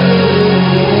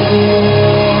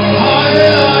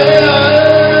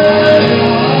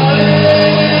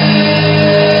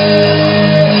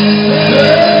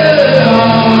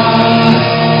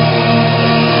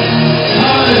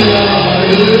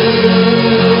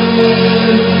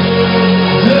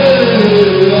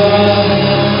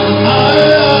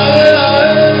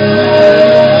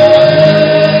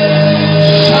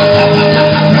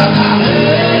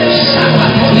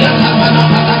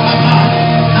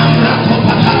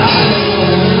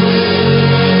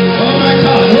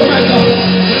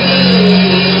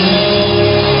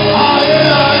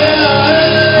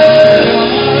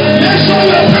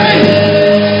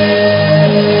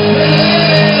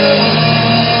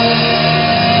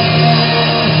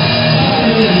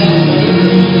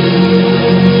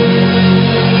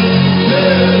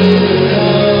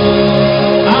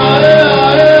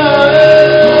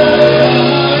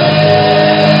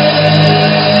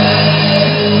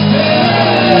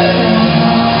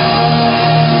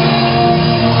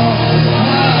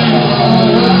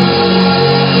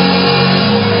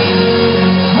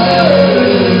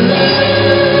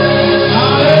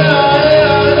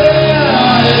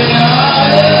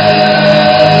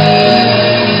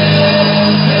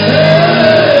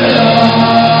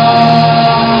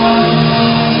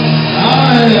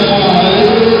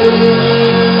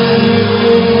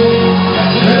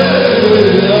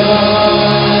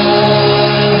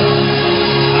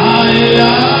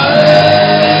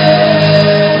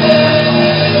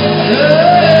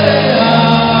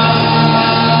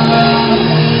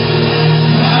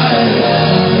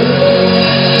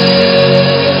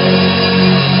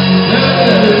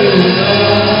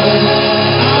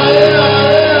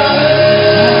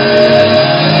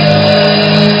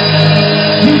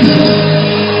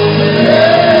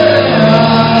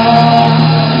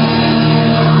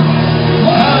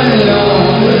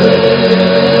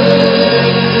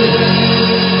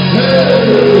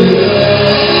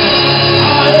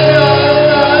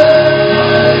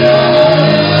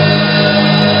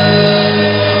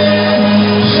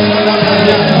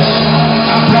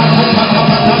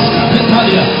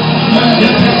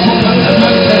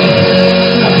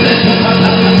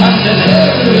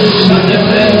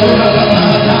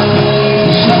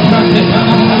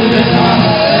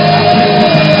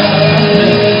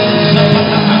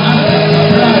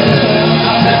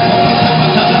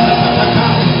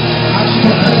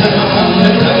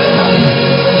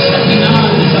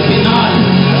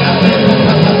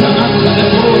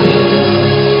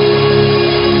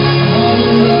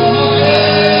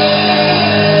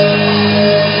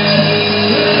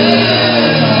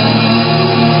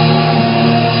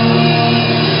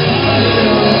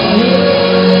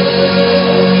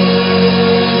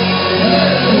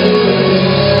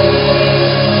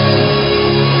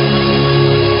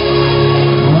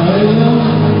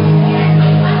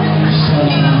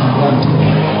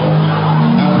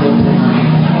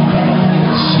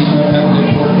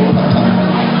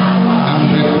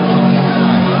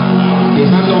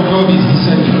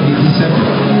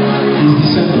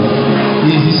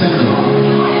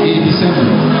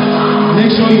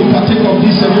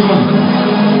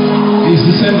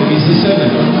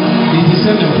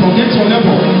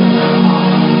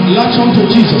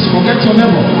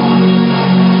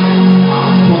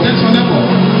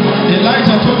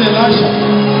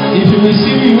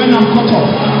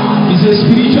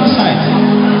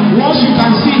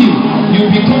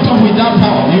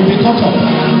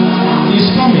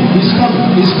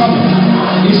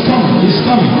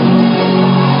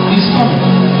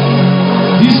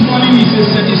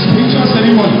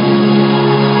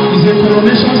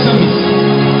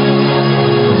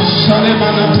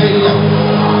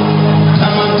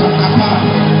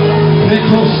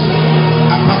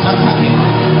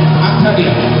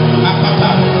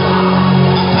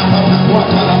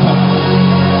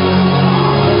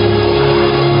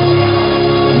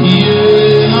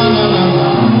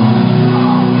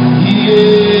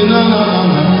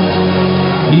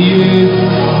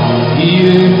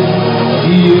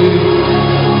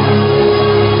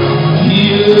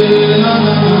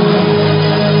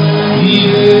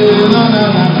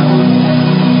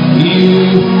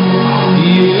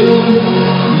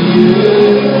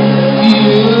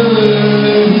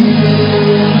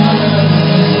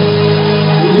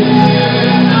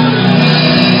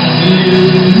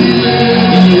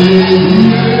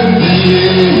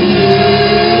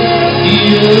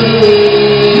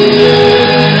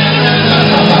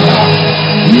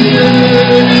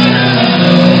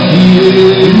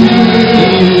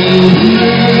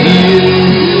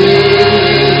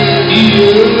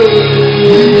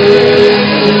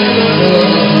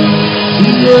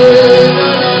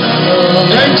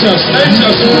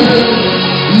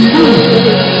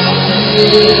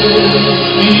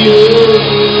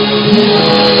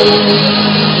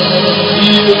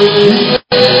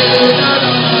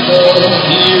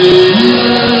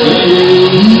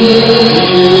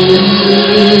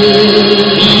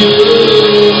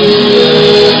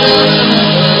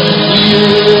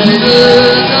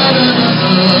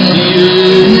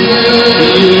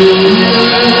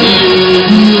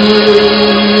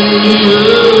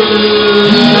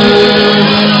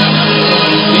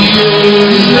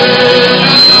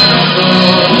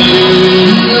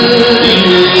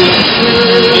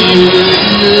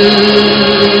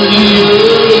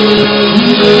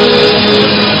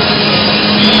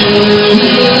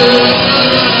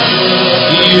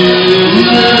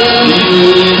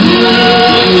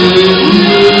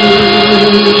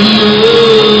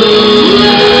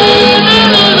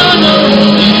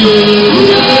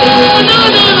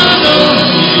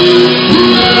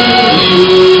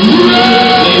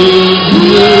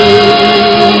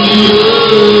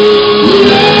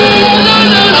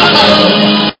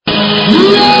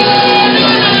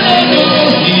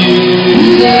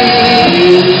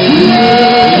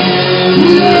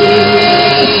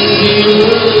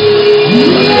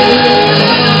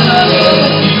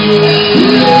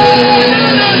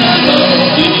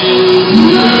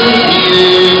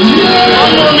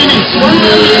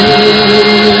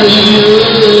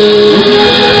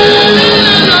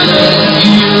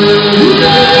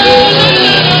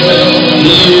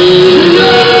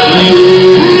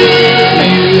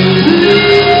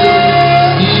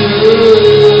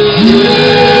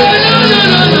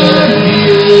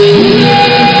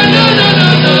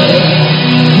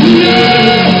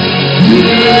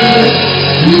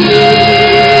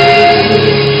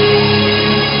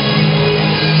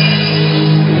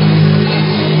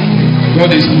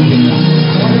 God is moving.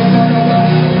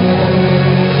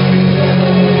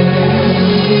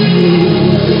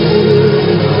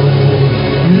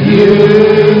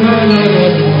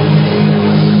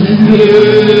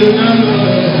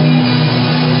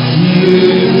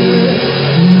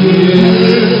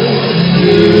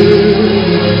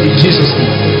 In Jesus'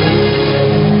 name.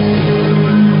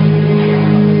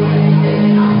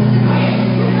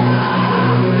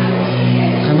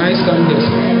 Can I stand here,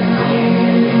 sir?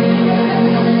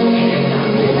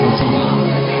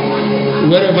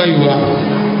 Wherever you are,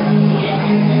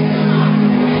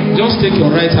 just take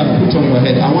your right hand, put on your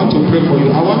head. I want to pray for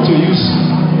you. I want to use.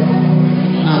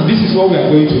 Now, this is what we are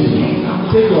going to do.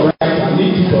 Take your right hand,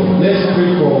 lift it up. Let's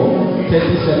pray for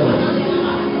 30 seconds.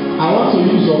 I want to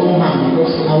use your own hand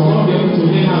because I will not be able to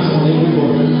lay hands on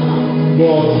everybody.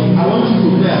 But I want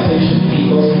you to pay attention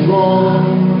because God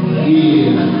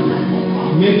will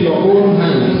make your own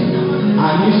hand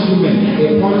an instrument,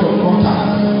 a point of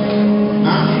contact.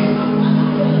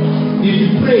 If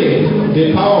you pray, the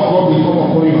power of God will come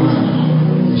upon your hand.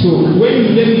 So when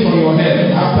you lay it on your head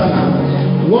after that,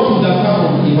 what would have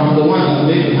happened if I'm the one that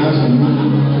laid the hands on you?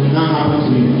 Now happen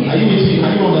to you. Are you with me?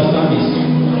 Can you understand this?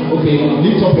 Okay,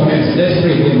 lift up your hands. Let's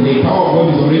pray again. The power of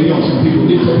God is already on some people.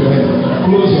 Lift up your hands.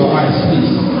 Close your eyes,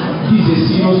 please. This is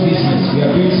a serious business. We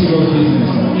are doing serious business.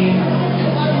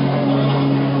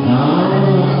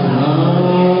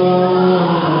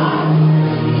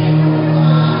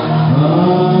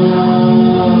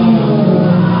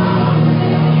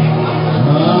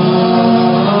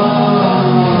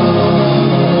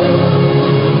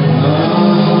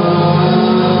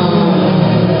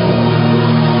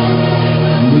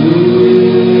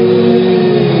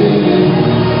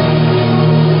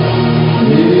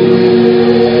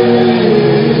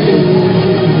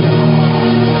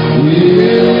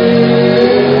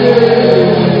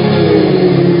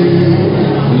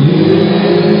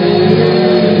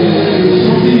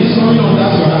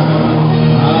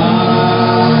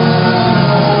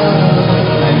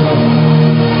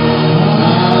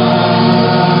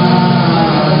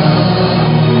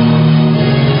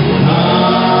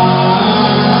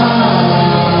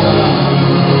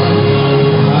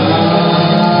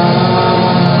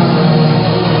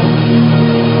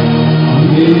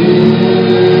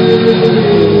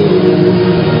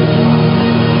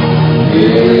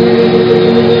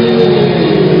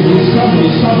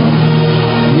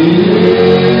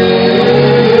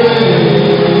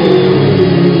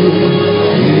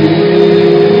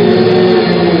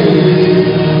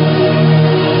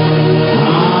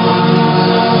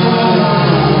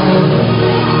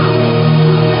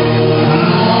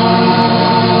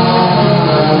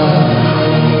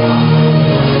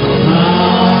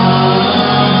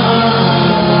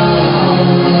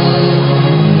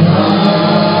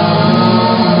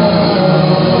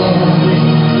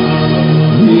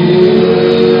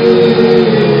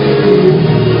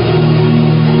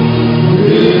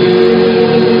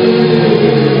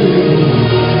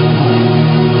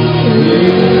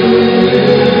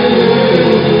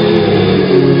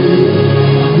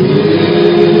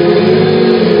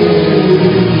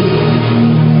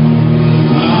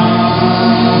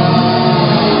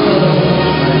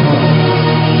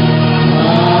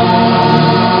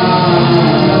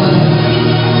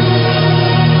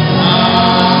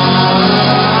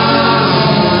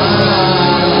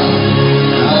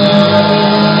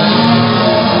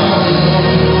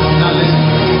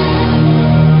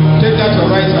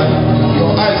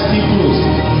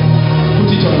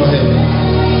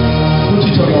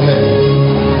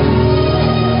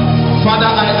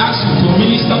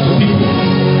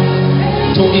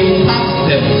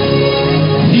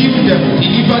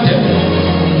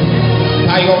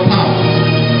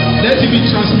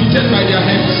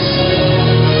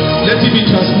 it being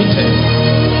transmitted?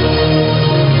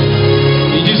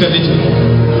 It is a little.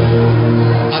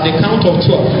 At the count of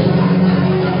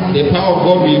 12, the power of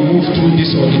God will move through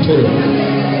this auditorium.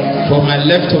 From my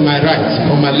left to my right,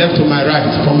 from my left to my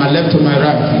right, from my left to my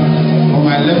right, from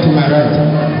my left to my right.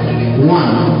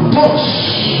 1, touch.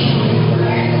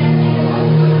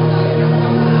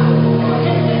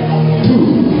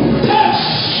 2, touch.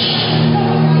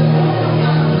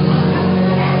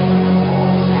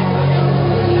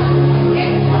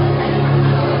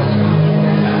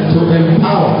 To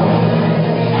empower,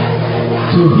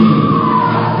 to heal,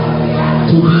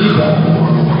 to deliver,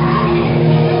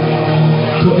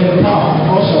 to empower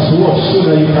us as watch so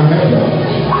that you can help them.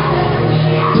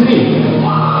 3,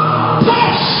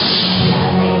 touch.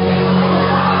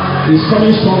 It's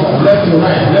coming stronger, left to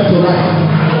right, left to right.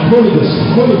 Holy Ghost,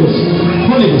 Holy Ghost,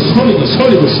 Holy Ghost, Holy Ghost,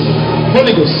 Holy Ghost,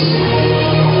 Holy Ghost.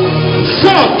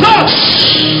 4, touch.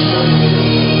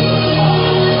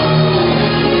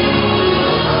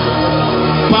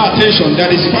 Pay attention,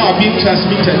 there is power being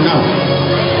transmitted now.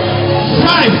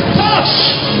 5, touch.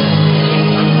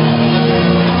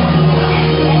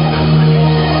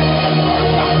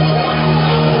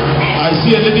 I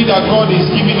see a lady that God is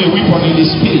giving a weapon in the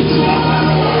spirit.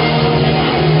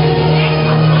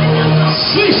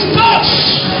 6, touch.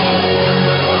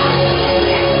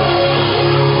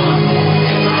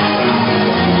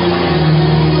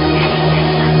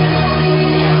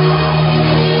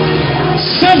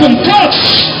 7, touch.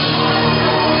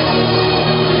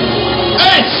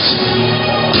 8,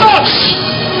 touch.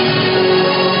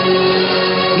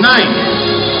 9,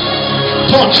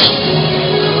 touch.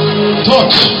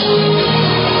 Touch.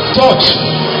 Touch.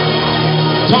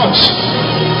 Touch.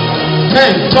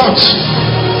 10, touch.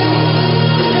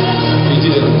 He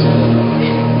did it.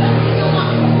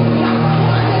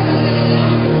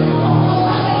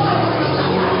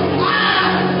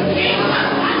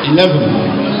 11.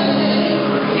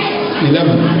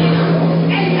 11.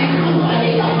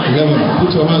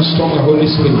 Put your hands stronger, Holy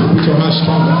Spirit. Put your hands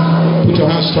stronger. Put your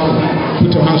hands stronger.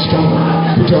 Put your hands stronger.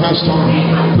 Put your hands stronger.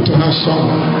 Put your hands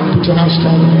stronger. Put your hands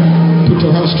stronger. Put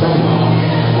your hands stronger.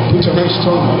 Put your hands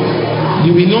stronger.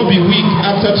 You will not be weak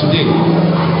after today.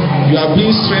 You are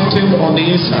being strengthened on the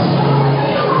inside.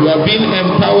 You are being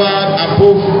empowered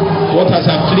above what has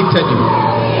afflicted you.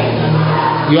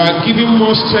 You are given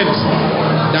more strength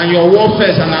than your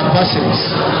warfares and adversaries.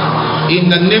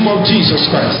 In the name of Jesus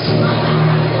Christ.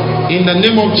 In the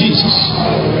name of Jesus.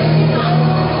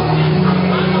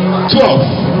 12.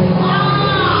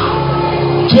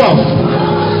 12.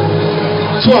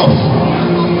 12.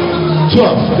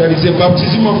 12. There is a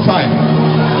baptism of fire.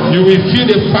 You will feel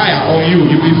the fire on you.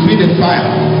 You will feel the fire.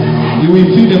 You will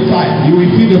feel the fire. You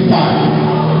will feel the fire.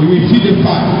 You will feel the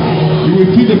fire. You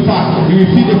will feel the fire. You will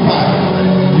feel the fire.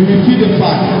 You will feel the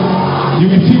fire.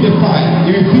 You will feel the fire.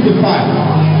 You will feel the fire.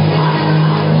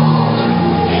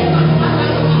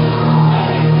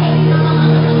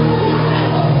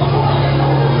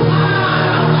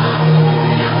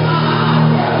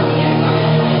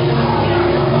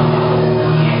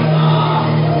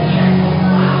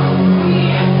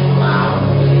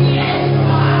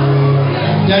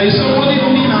 There is somebody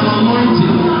feeling an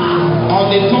anointing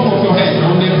on the top of your head,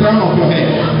 on the crown of your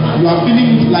head. You are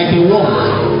feeling it like a wand.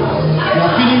 You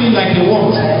are feeling it like a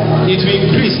wand. It will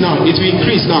increase now. It will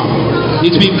increase now.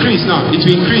 It will increase now. It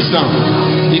will increase now.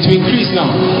 It will increase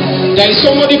now. There is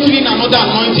somebody feeling another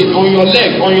anointing on your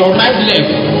leg, on your right leg,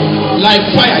 like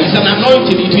fire. It's an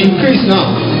anointing. It will increase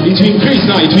now. It will increase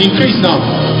now. It will increase now.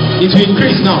 It will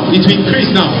increase now. It will increase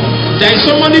now. There is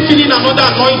somebody feeling another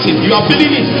anointing. You are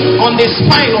feeling it on the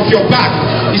spine of your back.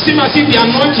 It seems as if the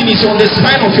anointing is on the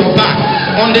spine of your back.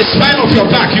 On the spine of your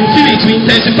back. You feel it will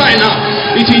intensify now.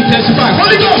 It will intensify.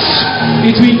 Holy Ghost!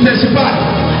 It will intensify.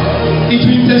 It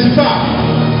will intensify.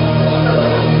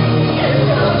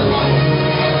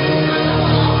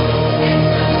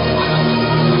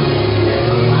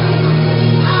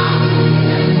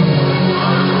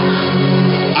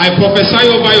 I prophesy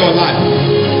over your life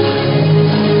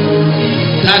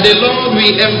that the Lord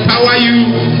will empower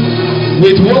you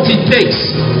with what it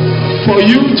takes for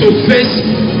you to face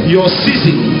your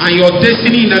season and your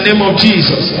destiny in the name of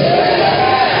Jesus.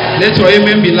 Let your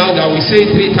amen be loud. I will say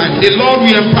it 3 times. The Lord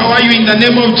will empower you in the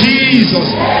name of Jesus.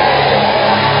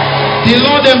 The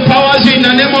Lord empowers you in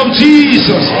the name of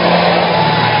Jesus.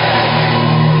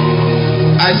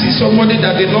 I see somebody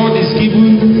that the Lord is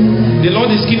giving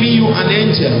you an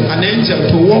angel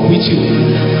to walk with you.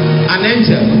 An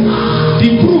angel. The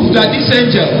proof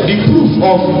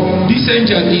of this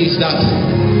angel is that,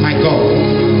 my God,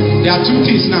 There are two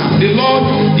things now. The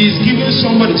Lord is giving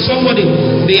somebody,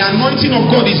 the anointing of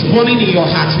God is burning in your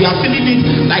heart. You are feeling it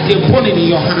like a burning in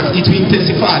your heart. It will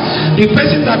intensify. The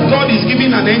person that God is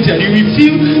giving an angel, you will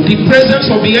feel the presence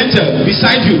of the angel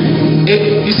beside you.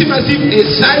 You see, as if a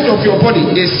side of your body,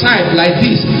 a side like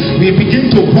this, will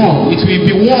begin to burn. It will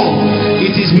be warm.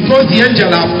 It is because the angel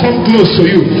have come close to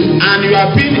you, and you are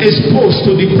being exposed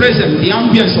to the presence, the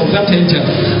ambience of that angel.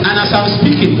 And as I'm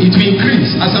speaking, it will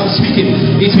increase. As I'm speaking,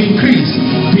 it will increase.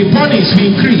 The burnings will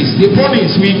increase. The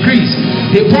burnings will increase.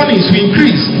 The burnings will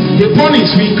increase. The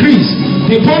burnings will increase.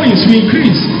 The burnings will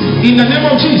increase. In the name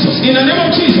of Jesus. In the name of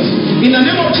Jesus. In the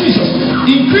name of Jesus.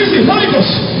 Increase the Holy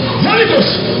Ghost. Holy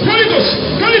Ghost. Holy Ghost.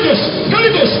 Holy Ghost.